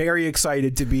 she's very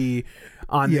excited to be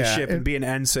on this ship and be an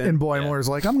ensign. And Boimler's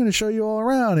like, I'm going to show you all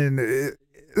around, and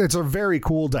it's a very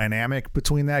cool dynamic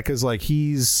between that, because like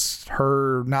he's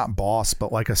her not boss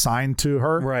but like assigned to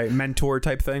her, right, mentor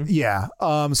type thing. Yeah.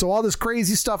 So all this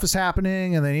crazy stuff is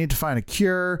happening, and they need to find a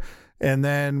cure. And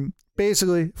then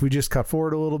basically, if we just cut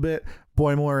forward a little bit,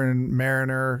 Boimler and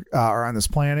Mariner are on this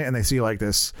planet, and they see like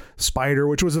this spider,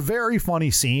 which was a very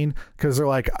funny scene, because they're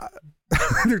like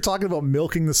they're talking about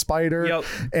milking the spider. Yep.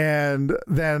 And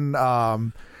then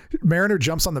Mariner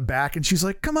jumps on the back, and she's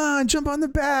like, come on, jump on the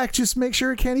back, just make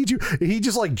sure it can't eat you. He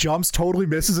just like jumps, totally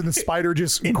misses, and the spider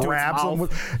just grabs him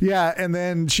and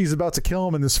then she's about to kill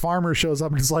him, and this farmer shows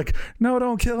up and is like, no,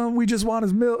 don't kill him, we just want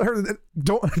his milk, or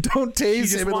don't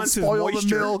tase him, it'll spoil the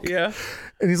milk. Yeah.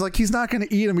 And he's like, he's not going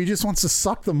to eat him, he just wants to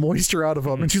suck the moisture out of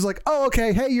him. And she's like, oh,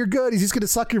 okay, hey, you're good, he's just going to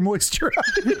suck your moisture out.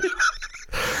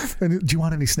 And do you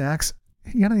want any snacks?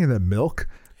 You got any of that milk?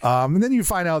 And then you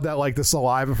find out that like the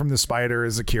saliva from the spider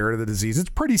is a cure to the disease. It's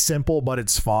pretty simple, but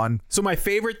it's fun. So my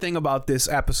favorite thing about this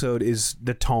episode is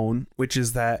the tone, which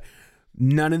is that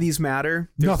none of these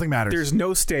matter. Nothing matters. There's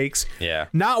no stakes. Yeah.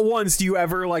 Not once do you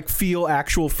ever like feel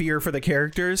actual fear for the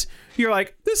characters. You're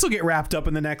like, this will get wrapped up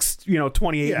in the next,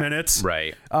 28 minutes.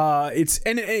 Right. It's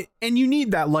and you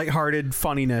need that lighthearted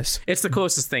funniness. It's the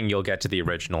closest thing you'll get to the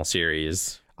original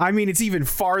series. I mean, it's even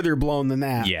farther blown than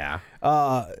that. Yeah.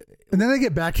 And then they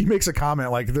get back, he makes a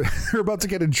comment like they're about to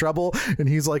get in trouble, and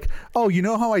he's like, oh, you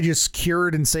know how I just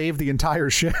cured and saved the entire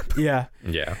ship? Yeah.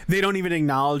 Yeah. They don't even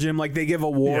acknowledge him. Like, they give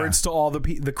awards to all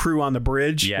the crew on the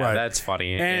bridge. Yeah, Right. that's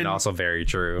funny and also very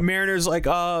true. Mariner's like,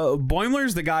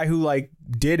 Boimler's the guy who like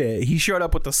did it. He showed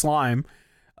up with the slime.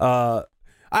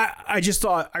 I just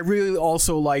thought I really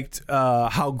also liked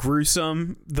how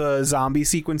gruesome the zombie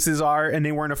sequences are, and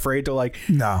they weren't afraid to like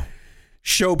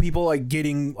show people like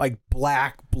getting like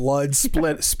black blood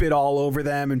spit all over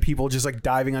them, and people just like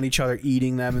diving on each other,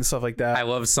 eating them and stuff like that. I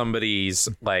love somebody's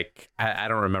like, I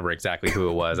don't remember exactly who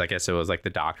it was. I guess it was like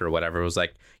the doctor or whatever. It was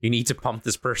like, you need to pump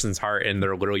this person's heart, and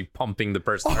they're literally pumping the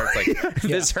person's heart. It's like,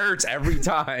 this hurts every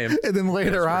time. And then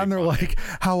later on, they're like,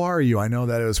 how are you? I know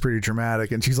that it was pretty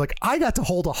traumatic. And she's like, I got to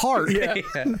hold a heart.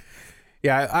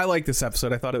 Yeah, I like this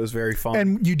episode. I thought it was very fun.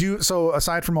 And you do, so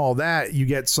aside from all that, you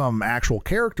get some actual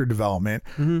character development.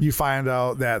 You find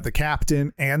out that the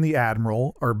captain and the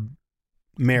admiral are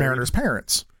Mariner's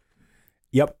parents.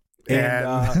 Yep.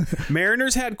 And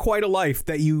Mariner's had quite a life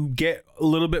that you get a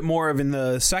little bit more of in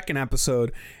the second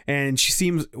episode. And she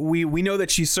seems, we know that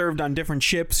she's served on different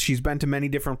ships. She's been to many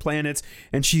different planets,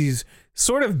 and she's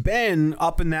sort of been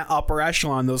up in that upper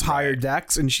echelon, those higher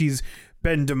decks, and she's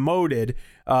been demoted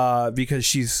because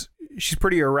she's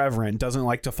pretty irreverent, doesn't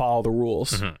like to follow the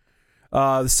rules.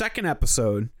 The second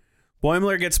episode,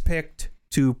 Boimler gets picked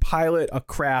to pilot a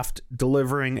craft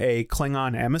delivering a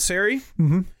Klingon emissary.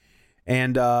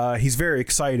 And he's very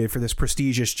excited for this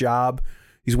prestigious job.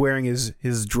 He's wearing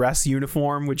his dress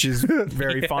uniform, which is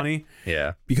very funny.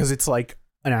 Yeah. Because it's like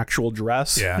an actual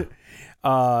dress. Yeah.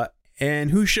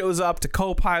 And who shows up to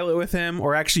co-pilot with him,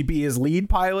 or actually be his lead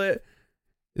pilot,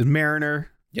 is Mariner.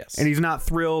 Yes. And he's not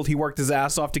thrilled. He worked his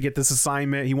ass off to get this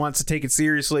assignment. He wants to take it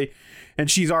seriously. And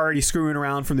she's already screwing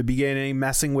around from the beginning,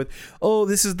 messing with,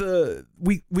 this is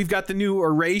we've got the new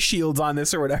array shields on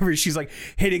this or whatever. She's like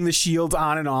hitting the shields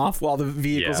on and off while the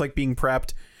vehicle's like being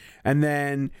prepped. And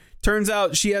then turns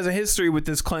out she has a history with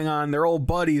this Klingon. They're old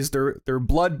buddies. They're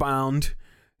bloodbound,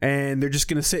 and they're just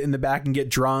going to sit in the back and get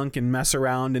drunk and mess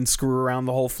around and screw around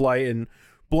the whole flight. And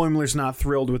Boimler's not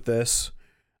thrilled with this.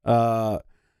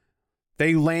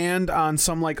 They land on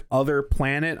some like other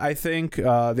planet, I think.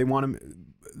 They want to.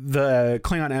 The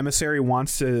Klingon emissary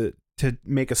wants to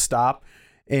make a stop,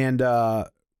 and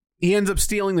he ends up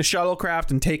stealing the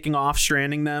shuttlecraft and taking off,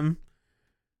 stranding them.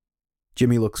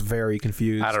 Jimmy looks very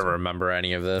confused. I don't remember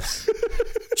any of this.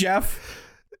 Jeff?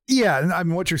 Yeah, I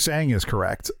mean, what you're saying is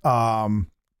correct.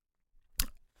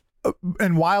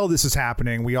 and while this is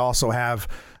happening, we also have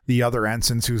the other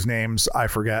ensigns whose names I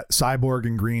forget, Cyborg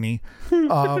and Greenie,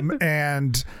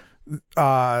 and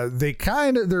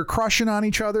they're crushing on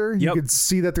each other. You could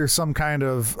see that there's some kind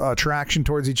of attraction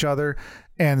towards each other,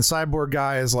 and the Cyborg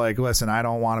guy is like, listen, I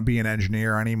don't want to be an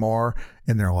engineer anymore,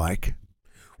 and they're like,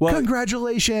 well,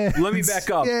 congratulations. Let me back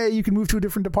up. Yeah, you can move to a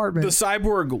different department. The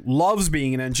Cyborg loves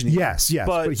being an engineer. Yes,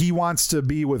 but he wants to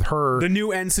be with her. The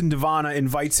new ensign Divana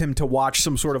invites him to watch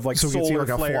some sort of like solar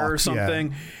flare or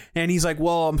something. Yeah. And he's like,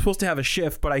 well, I'm supposed to have a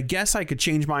shift, but I guess I could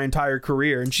change my entire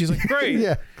career. And she's like, great.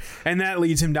 Yeah. And that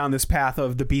leads him down this path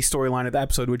of the B storyline of the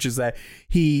episode, which is that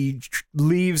he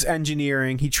leaves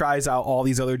engineering. He tries out all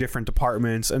these other different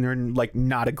departments, and they're like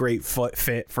not a great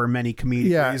fit for many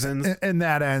comedic reasons. And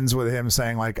that ends with him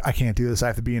saying like, I can't do this. I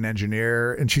have to be an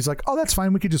engineer. And she's like, oh, that's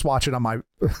fine. We could just watch it on my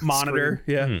monitor.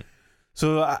 Screen. Yeah. Mm-hmm.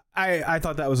 So I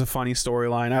thought that was a funny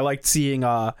storyline. I liked seeing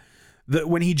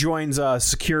when he joins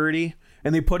security.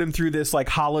 And they put him through this like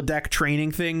holodeck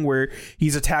training thing where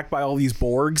he's attacked by all these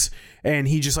Borgs, and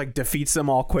he just like defeats them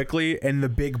all quickly. And the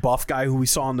big buff guy who we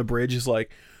saw on the bridge is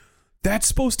like, that's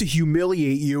supposed to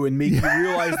humiliate you and make you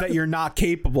realize that you're not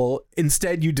capable.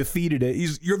 Instead, you defeated it.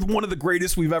 You're one of the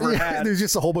greatest we've ever had. There's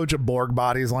just a whole bunch of Borg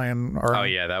bodies laying around. Oh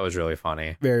yeah, that was really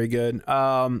funny. Very good.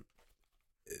 The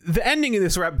ending of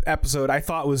this episode I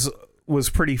thought was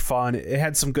pretty fun. It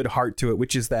had some good heart to it,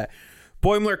 which is that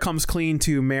Boimler comes clean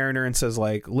to Mariner and says,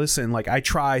 like, listen, like, I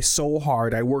try so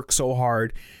hard. I work so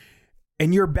hard.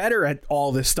 And you're better at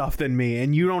all this stuff than me.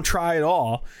 And you don't try at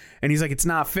all. And he's like, it's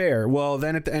not fair. Well,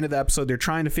 then at the end of the episode, they're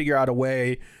trying to figure out a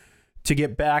way to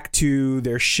get back to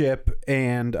their ship.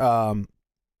 And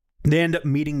they end up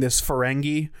meeting this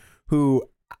Ferengi who...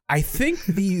 I think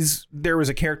there was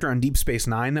a character on Deep Space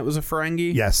Nine that was a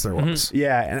Ferengi. Yes, there was. Mm-hmm.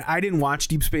 Yeah, and I didn't watch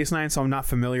Deep Space Nine, so I'm not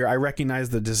familiar. I recognize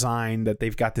the design that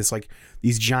they've got this like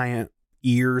these giant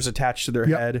ears attached to their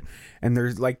head, and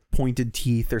they're like pointed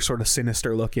teeth. They're sort of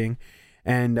sinister looking.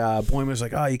 And Boimler's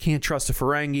like, oh, you can't trust a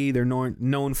Ferengi. They're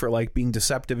known for like being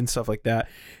deceptive and stuff like that.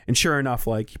 And sure enough,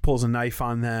 like he pulls a knife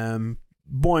on them.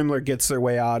 Boimler gets their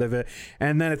way out of it,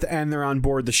 and then at the end they're on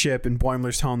board the ship, and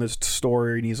Boimler's telling this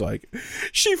story, and he's like,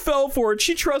 she fell for it,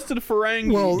 she trusted a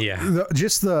Ferengi. Well, yeah,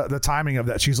 just the timing of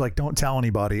that, she's like, don't tell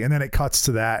anybody, and then it cuts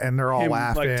to that, and they're all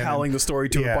laughing, like telling the story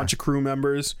to a bunch of crew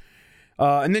members,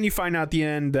 and then you find out at the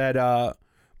end that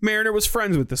Mariner was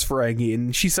friends with this Ferengi,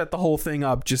 and she set the whole thing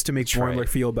up just to make Boimler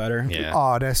feel better. Yeah.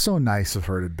 Oh, that's so nice of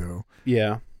her to do.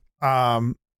 Yeah.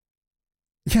 Yeah.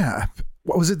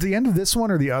 What was it, the end of this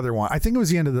one or the other one? I think it was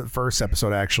the end of the first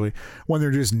episode, actually, when they're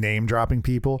just name dropping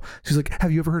people. She's like,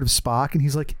 have you ever heard of Spock? And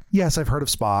he's like, yes, I've heard of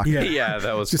Spock. Yeah,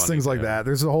 that was just funny, things like that.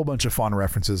 There's a whole bunch of fun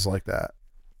references like that.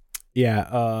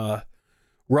 Yeah.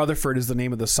 Rutherford is the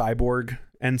name of the cyborg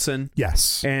ensign.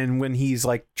 Yes. And when he's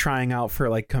like trying out for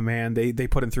like command, they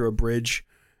put him through a bridge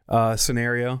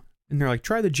scenario, and they're like,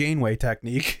 try the Janeway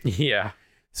technique. Yeah.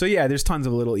 So yeah, there's tons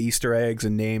of little Easter eggs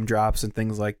and name drops and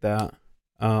things like that.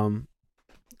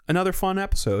 Another fun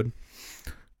episode.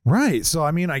 Right. So,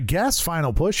 I mean, I guess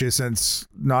final pushes, since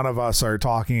none of us are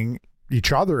talking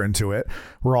each other into it,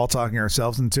 we're all talking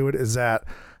ourselves into it, is that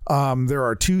there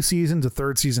are 2 seasons. The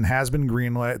 3rd season has been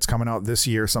greenlit. It's coming out this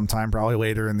year sometime, probably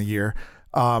later in the year.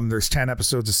 There's 10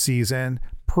 episodes a season.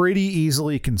 Pretty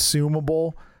easily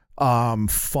consumable.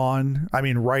 Fun. I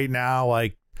mean, right now,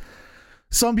 like,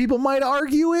 some people might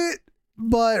argue it,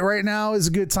 but right now is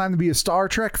a good time to be a Star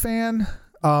Trek fan.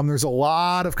 There's a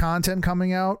lot of content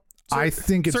coming out. I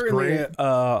think it's certainly great.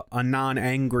 A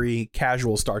non-angry,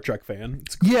 casual Star Trek fan.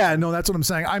 Yeah, no, that's what I'm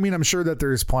saying. I mean, I'm sure that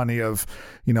there's plenty of,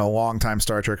 longtime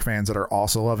Star Trek fans that are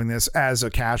also loving this. As a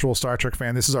casual Star Trek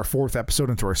fan, this is our 4th episode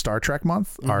into our Star Trek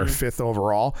month, our 5th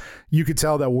overall. You could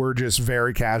tell that we're just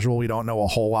very casual. We don't know a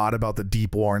whole lot about the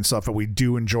deep lore and stuff, but we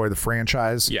do enjoy the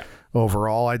franchise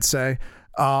overall, I'd say.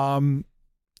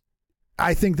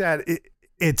 I think that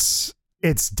it's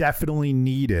definitely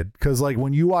needed, because like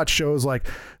when you watch shows, like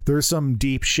there's some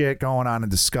deep shit going on in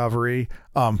Discovery.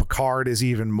 Picard is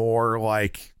even more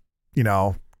like,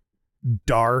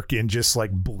 dark and just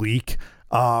like bleak.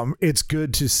 It's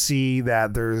good to see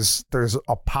that there's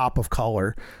a pop of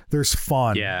color. There's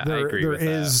fun. Yeah, I agree with that.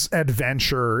 There is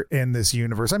adventure in this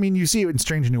universe. I mean, you see it in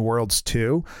Strange New Worlds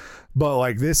too, but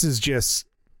like this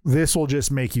will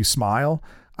just make you smile,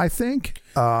 I think.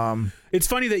 It's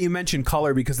funny that you mentioned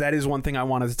color, because that is one thing I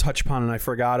wanted to touch upon and I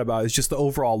forgot about, is just the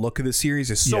overall look of the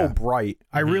series is so bright.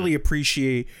 I really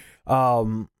appreciate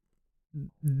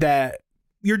that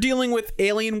you're dealing with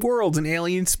alien worlds and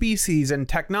alien species and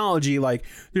technology. Like,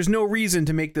 there's no reason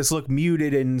to make this look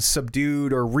muted and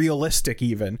subdued or realistic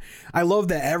even. I love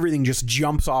that everything just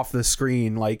jumps off the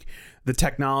screen. Like, the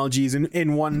technologies.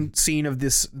 In one scene of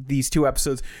these 2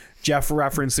 episodes, Jeff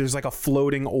referenced there's like a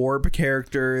floating orb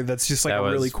character that's just like That a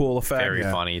was really cool effect. Very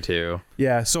funny too.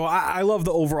 Yeah, so I love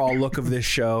the overall look of this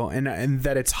show and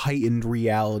that it's heightened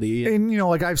reality. And, you know,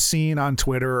 like I've seen on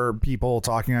Twitter or people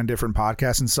talking on different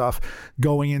podcasts and stuff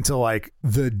going into like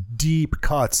the deep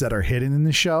cuts that are hidden in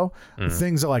the show,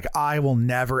 things that like I will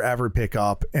never, ever pick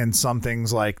up, and some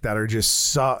things like that are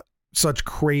just such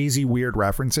crazy weird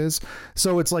references.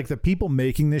 So it's like the people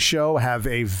making this show have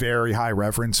a very high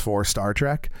reverence for Star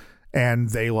Trek, and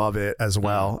they love it as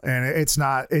well. And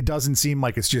it doesn't seem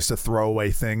like it's just a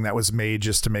throwaway thing that was made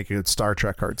just to make a Star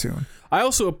Trek cartoon. I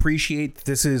also appreciate that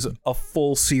this is a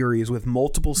full series with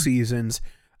multiple seasons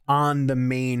on the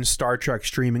main Star Trek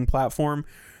streaming platform.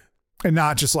 And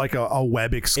not just like a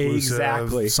web exclusive.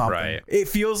 Exactly. Something. Right. It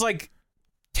feels like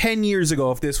 10 years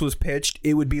ago, if this was pitched,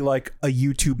 it would be like a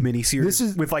YouTube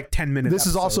miniseries with like 10 minutes. This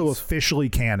is also officially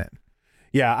canon.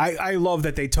 Yeah, I love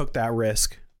that they took that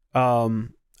risk.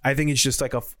 I think it's just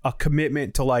like a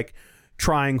commitment to like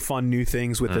trying fun new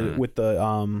things with the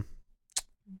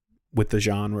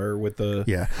genre, with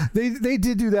the They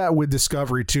did do that with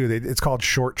Discovery too. It's called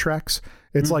short treks.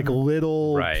 It's like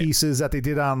little pieces that they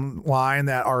did online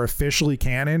that are officially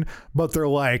canon, but they're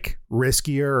like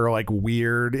riskier or like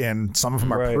weird, and some of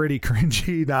them are pretty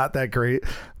cringy, not that great.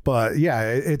 But yeah,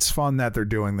 it's fun that they're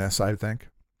doing this, I think.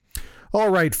 All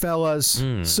right, fellas.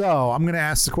 So I'm going to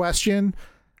ask the question.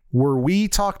 Were we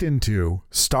talked into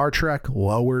Star Trek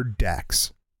Lower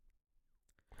Decks?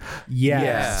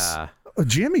 Yes. Yeah.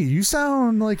 Jimmy, you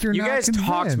sound like you're You not guys convinced.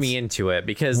 talked me into it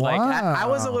because like I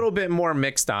was a Wow. little bit more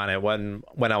mixed on it when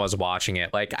I was watching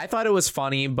it. Like I thought it was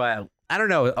funny, but I don't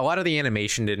know. A lot of the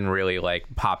animation didn't really like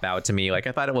pop out to me. Like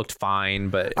I thought it looked fine,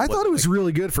 but I thought it was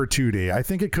really good for 2D. I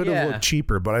think it could have looked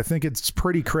cheaper, but I think it's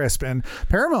pretty crisp. And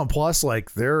Paramount Plus,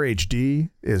 like their HD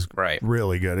is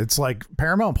really good. It's like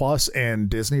Paramount Plus and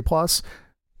Disney Plus.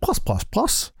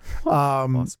 Plus.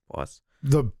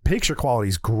 The picture quality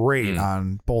is great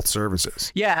on both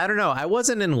services. Yeah, I don't know. I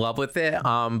wasn't in love with it,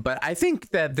 but I think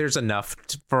that there's enough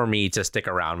for me to stick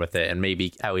around with it and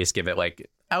maybe at least give it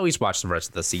at least watch the rest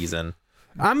of the season.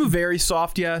 I'm a very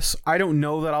soft yes. I don't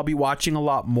know that I'll be watching a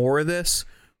lot more of this.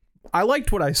 I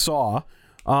liked what I saw.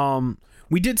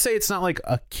 We did say it's not like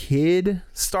a kid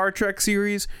Star Trek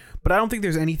series, but I don't think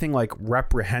there's anything like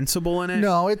reprehensible in it.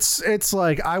 No, it's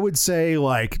like I would say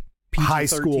like high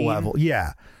school PG-13? level.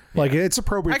 Yeah. Like it's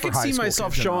appropriate I for could high see school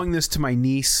myself kids and showing this to my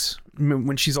niece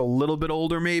when she's a little bit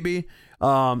older, maybe,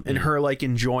 and her like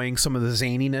enjoying some of the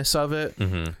zaniness of it.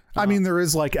 I mean, there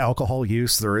is like alcohol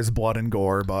use, there is blood and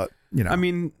gore, but you know. I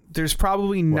mean, there's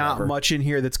probably not much in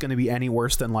here that's going to be any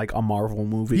worse than like a Marvel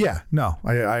movie. Yeah, no,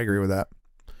 I agree with that.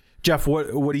 Jeff,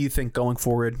 what do you think going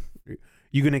forward?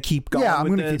 You going to keep going? Yeah, I'm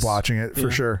going to keep watching it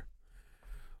for sure.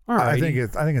 All right, I think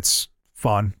it's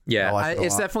fun. Yeah, I like it a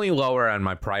it's lot. definitely lower on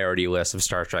my priority list of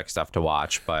Star Trek stuff to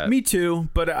watch, but Me too,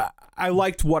 but I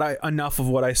liked enough of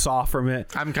what I saw from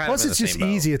it. I'm kind Plus, of in it's the just same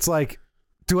boat. easy. It's like,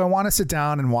 do I want to sit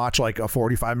down and watch like a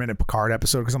 45-minute Picard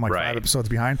episode because I'm like 5 episodes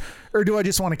behind, or do I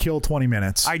just want to kill 20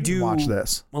 minutes? I do and watch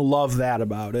this. Love that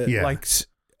about it. Yeah. Like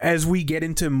as we get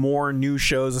into more new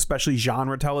shows, especially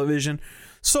genre television,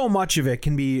 so much of it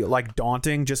can be like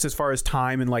daunting just as far as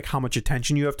time and like how much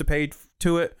attention you have to pay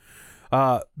to it.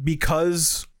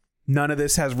 Because none of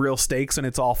this has real stakes and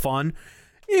it's all fun.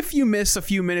 If you miss a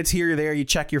few minutes here or there, you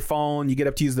check your phone, you get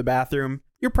up to use the bathroom,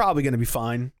 you're probably going to be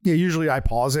fine. Yeah, usually I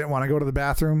pause it when I go to the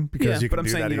bathroom because you can but I'm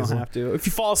do saying that you don't easily. have to. If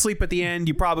you fall asleep at the end,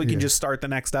 you probably can just start the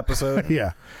next episode.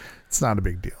 Yeah, it's not a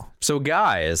big deal. So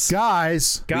guys,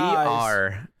 Guys, we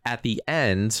are at the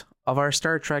end of our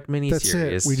Star Trek miniseries.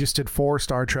 that's it. We just did 4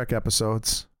 Star Trek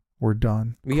episodes. We're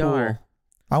done. We are.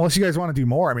 Unless you guys want to do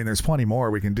more, I mean, there's plenty more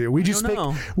we can do. We just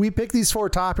know. pick these 4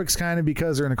 topics kind of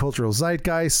because they're in a cultural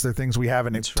zeitgeist. They're things we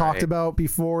haven't talked about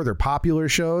before. They're popular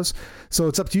shows. So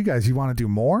it's up to you guys. You want to do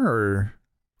more or?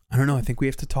 I don't know. I think we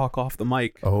have to talk off the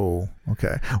mic. Oh,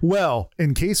 okay. Well,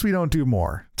 in case we don't do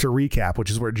more, to recap, which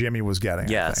is where Jimmy was getting.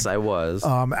 Yes, I was.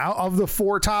 Out of the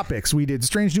 4 topics, we did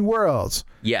Strange New Worlds.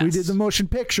 Yes. We did the motion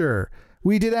picture.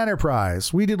 We did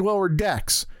Enterprise. We did Lower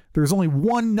Decks. There's only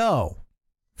one no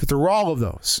through all of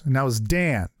those, and that was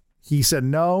Dan. He said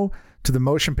no to the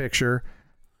motion picture,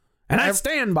 and I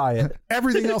stand by it.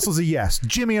 Everything else was a yes.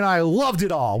 Jimmy and I loved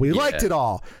it all. We liked it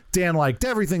all. Dan liked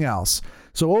everything else.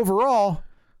 So overall,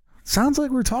 sounds like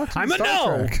we're talking. I'm a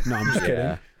Star no. Trek. No, I'm just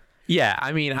kidding. Yeah,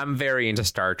 I mean, I'm very into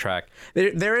Star Trek.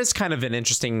 There is kind of an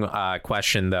interesting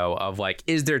question, though, of like,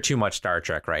 is there too much Star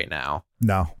Trek right now?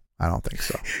 No, I don't think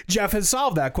so. Jeff has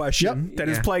solved that question that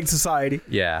has plagued society.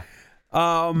 Yeah.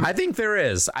 I think there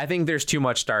is. I think there's too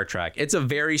much Star Trek. It's a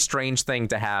very strange thing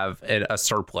to have a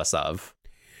surplus of.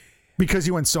 Because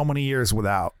you went so many years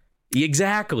without.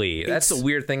 Exactly. That's the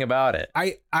weird thing about it.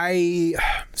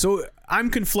 So I'm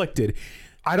conflicted.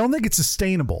 I don't think it's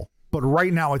sustainable, but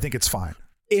right now I think it's fine.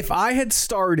 If I had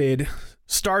started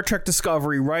Star Trek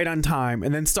Discovery right on time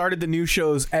and then started the new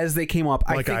shows as they came up,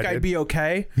 I think I'd be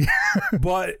okay.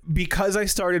 But because I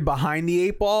started behind the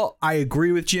 8 ball, I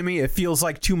agree with Jimmy. It feels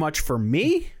like too much for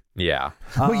me. Yeah.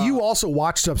 But you also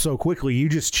watch stuff so quickly, you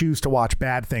just choose to watch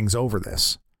bad things over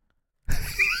this.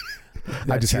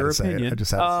 I just had to say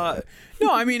it.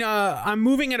 No, I mean, I'm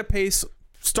moving at a pace.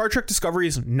 Star Trek Discovery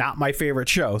is not my favorite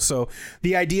show. So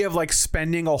the idea of like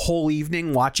spending a whole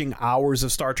evening watching hours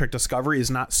of Star Trek Discovery is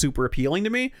not super appealing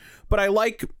to me. But I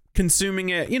like consuming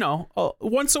it,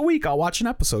 once a week. I'll watch an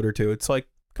episode or two. It's like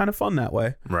kind of fun that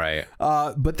way. Right.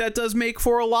 But that does make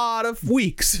for a lot of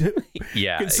weeks.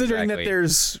 Yeah. Considering that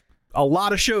there's a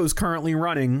lot of shows currently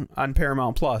running on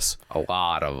Paramount Plus. A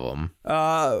lot of them.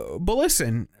 But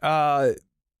listen,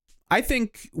 I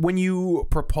think when you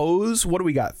propose, what do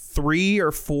we got? 3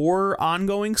 or 4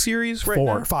 ongoing series right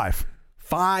now?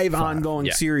 5 ongoing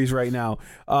series right now.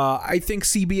 I think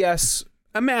CBS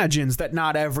imagines that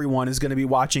not everyone is going to be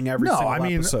watching every single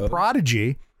episode.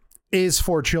 Prodigy is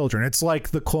for children. It's like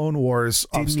the Clone Wars of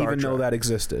Star Trek. Didn't even know that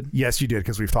existed. Yes, you did,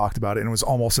 because we've talked about it, and it was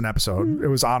almost an episode. It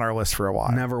was on our list for a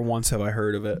while. Never once have I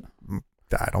heard of it.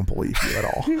 I don't believe you at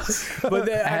all. But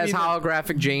it has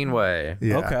holographic Janeway.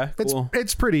 Yeah. Okay, cool.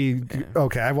 It's pretty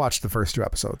okay. I watched the first 2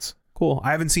 episodes. Cool.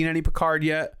 I haven't seen any Picard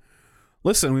yet.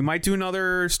 Listen, we might do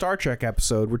another Star Trek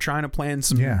episode. We're trying to plan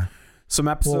some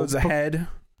episodes ahead.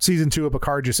 Season 2 of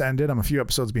Picard just ended. I'm a few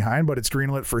episodes behind, but it's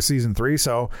greenlit for season 3.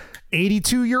 So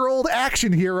 82-year-old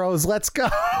action heroes. Let's go.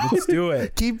 Let's do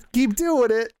it. Keep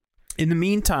doing it. In the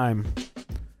meantime,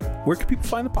 where can people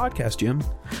find the podcast, Jim?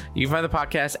 You can find the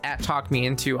podcast at Talk Me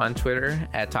Into on Twitter,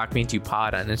 at Talk Me Into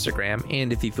Pod on Instagram,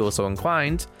 and if you feel so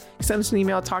inclined, send us an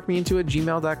email at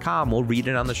talkmeinto@gmail.com. We'll read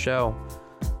it on the show.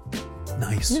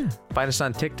 Nice. Yeah. Find us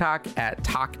on TikTok at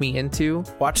Talk Me Into.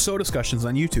 Watch So Discussions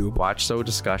on YouTube. Watch So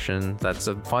Discussion. That's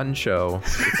a fun show.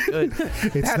 It's good.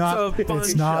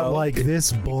 It's not like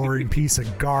this boring piece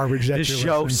of garbage that this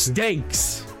show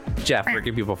stinks. Jeff, where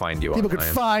can people find you? People can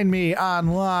find me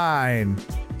online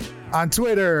on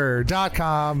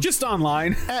Twitter.com. Just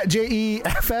online. At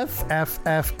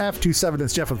JEFFFFF27.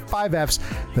 That's Jeff with 5 Fs.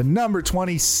 The number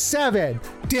 27.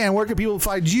 Dan, where can people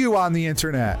find you on the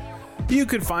internet? You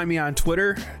can find me on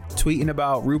Twitter, tweeting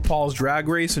about RuPaul's Drag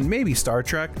Race and maybe Star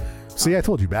Trek. See, I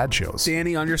told you bad shows.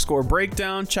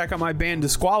 Danny_breakdown. Check out my band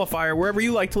Disqualifier wherever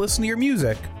you like to listen to your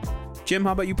music. Jim,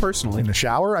 how about you personally? In the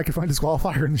shower? I can find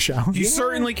Disqualifier in the shower. You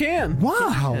certainly can.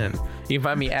 Wow. You can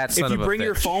find me at Son If you of a bring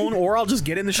your Bitch. phone, or I'll just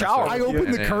get in the shower. I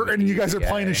opened the curtain and you guys are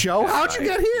playing a show? How'd you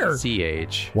get here?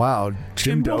 CH. Wow.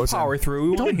 Jim don't dozing. power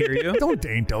through. We want to hear you. Don't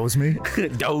Dane doze me.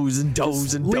 Doze and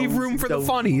doze and Leave doze room for and the doze.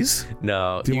 funnies.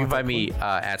 No, you can find me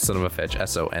at Son of a Fitch,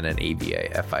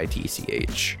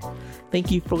 SONNAVAFITCH.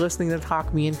 Thank you for listening to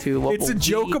Talk Me Into. What It's will a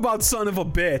joke we about son of a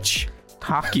bitch.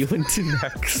 talk you into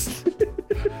next.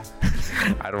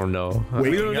 I don't know.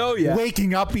 We don't know yet.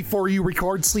 Waking up before you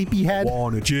record, sleepyhead.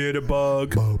 Want a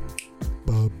jitterbug.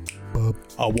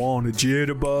 I want a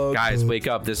jitterbug. Guys, wake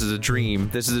up. This is a dream.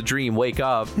 This is a dream. Wake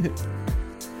up.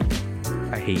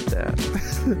 I hate that.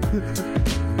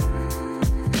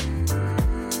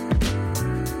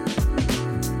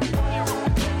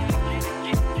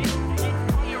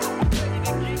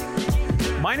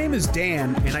 My name is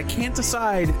Dan, and I can't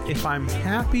decide if I'm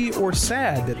happy or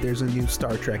sad that there's a new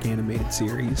Star Trek animated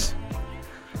series.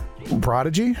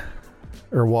 Prodigy?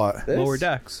 Or what? Lower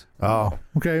Decks. Oh,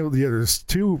 okay. Well, yeah, there's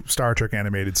 2 Star Trek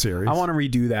animated series. I want to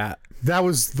redo that. That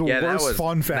was the worst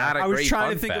fun fact. I was great trying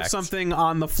fun to think of fact. something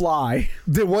on the fly.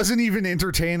 That wasn't even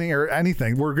entertaining or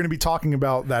anything. We're going to be talking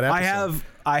about that episode.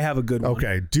 I have a good one.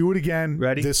 Okay, do it again.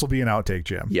 Ready? This will be an outtake,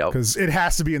 Jim. Yep. Because it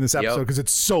has to be in this episode because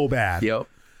it's so bad. Yep.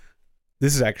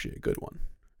 This is actually a good one.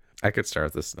 I could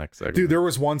start this next segment. Dude, there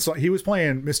was one song. He was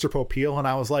playing Mr. Popeil, and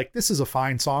I was like, this is a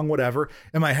fine song, whatever.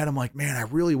 In my head, I'm like, man, I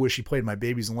really wish he played My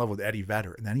Baby's in Love with Eddie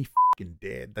Vedder. And then he fucking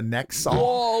did the next song.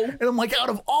 Whoa. And I'm like, out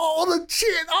of all the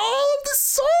shit, all of the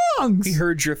songs. We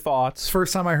heard your thoughts.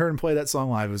 First time I heard him play that song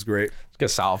live, it was great.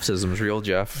 Because solipsism's real,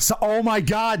 Jeff. So, oh my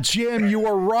God, Jim, you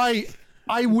are right.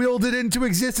 I willed it into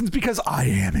existence because I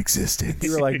am existence.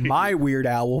 You were like, my Weird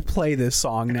Al will play this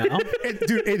song now.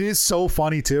 Dude, it is so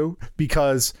funny too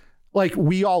because like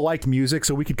we all liked music,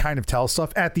 so we could kind of tell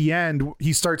stuff. At the end,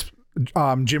 he starts.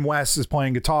 Jim West is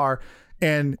playing guitar,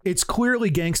 and it's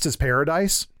clearly Gangsta's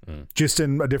Paradise, just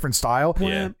in a different style.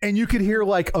 Yeah. And you could hear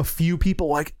like a few people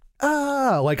like,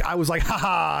 like I was like,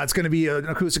 haha, it's going to be an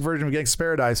acoustic version of Gangsta's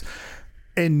Paradise.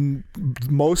 And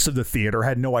most of the theater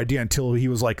had no idea until he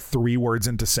was like 3 words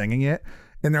into singing it.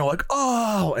 And they're like,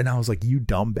 oh, and I was like, you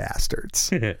dumb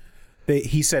bastards.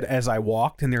 He said, as I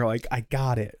walked, and they're like, I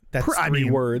got it. That's 3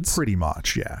 words. Pretty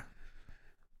much, yeah.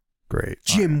 Great.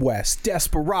 Jim West,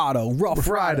 Desperado, Rough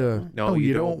Rider. No,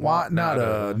 you don't want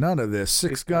none of this.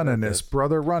 6 gunning this,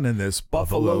 brother running this.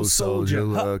 Buffalo soldier.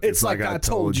 Look, it's like I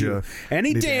told you.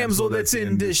 Any damsel that's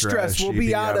in distress will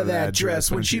be out of that dress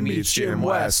when she meets Jim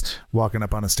West. Walking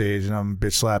up on a stage and I'm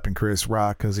bitch slapping Chris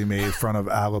Rock because he made fun of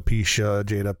alopecia,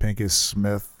 Jada Pinkett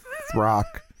Smith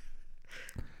Rock.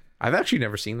 I've actually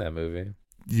never seen that movie.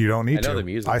 You don't need to. I know the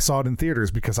music. I saw it in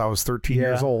theaters because I was 13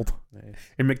 years old. Nice.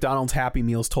 And McDonald's Happy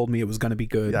Meals told me it was going to be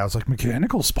good. Yeah, I was like,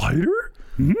 Mechanical Spider?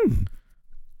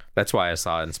 That's why I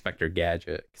saw Inspector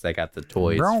Gadget, because I got the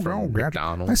toys from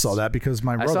McDonald's. I saw that because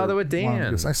my brother. I saw that with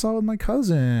Dan. I saw it with my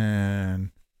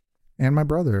cousin and my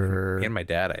brother. And my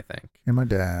dad, I think. And my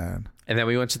dad. And then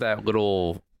we went to that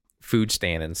little food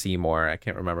stand in Seymour. I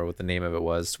can't remember what the name of it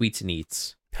was. Sweets and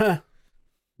Eats. Huh.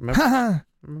 Remember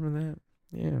that?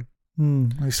 Yeah.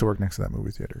 I used to work next to that movie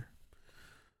theater.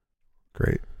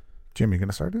 Great. Jim, you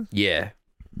gonna start this? Yeah.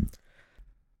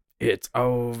 It's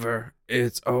over.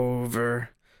 It's over.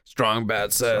 Strong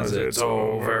Bad says it's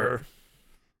over.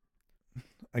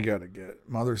 I gotta get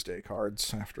Mother's Day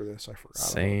cards after this. I forgot.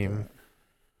 Same. About that.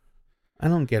 I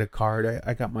don't get a card.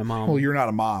 I got my mom. Well, you're not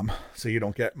a mom, so you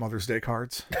don't get Mother's Day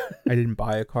cards. I didn't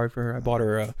buy a card for her. I bought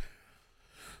her a...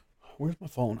 Where's my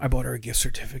phone? I bought her a gift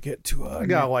certificate to I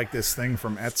got like this thing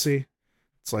from Etsy.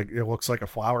 It's like, it looks like a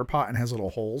flower pot and has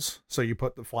little holes. So you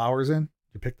put the flowers in,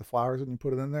 you pick the flowers and you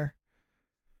put it in there.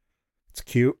 It's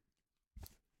cute.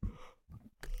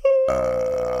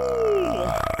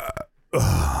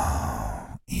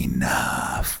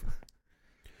 Enough.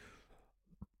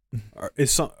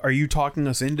 Are you talking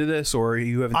us into this, or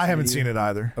you haven't? I haven't seen it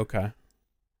either. Okay.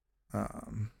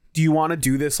 Do you want to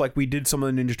do this like we did some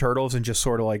of the Ninja Turtles and just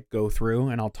sort of like go through,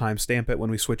 and I'll timestamp it when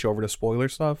we switch over to spoiler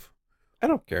stuff? I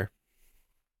don't care.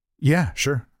 Yeah,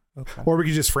 sure. Okay. Or we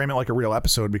could just frame it like a real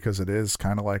episode because it is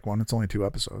kind of like one. It's only 2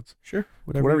 episodes. Sure.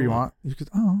 Whatever you want. You could.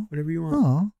 Whatever you want.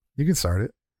 Oh, you can start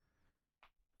it.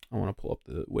 I want to pull up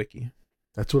the wiki.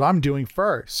 That's what I'm doing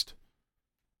first.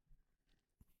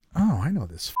 Oh, I know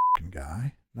this fucking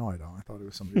guy. No, I don't. I thought it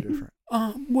was somebody different.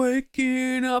 I'm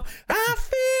waking up. I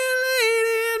feel it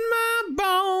in my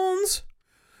bones.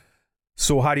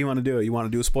 So how do you want to do it? You want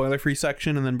to do a spoiler-free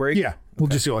section and then break? Yeah, we'll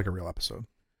just do like a real episode.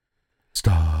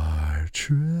 Star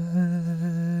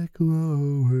Trek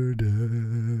Lower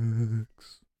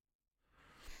Decks.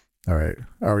 All right.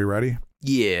 Are we ready?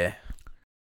 Yeah.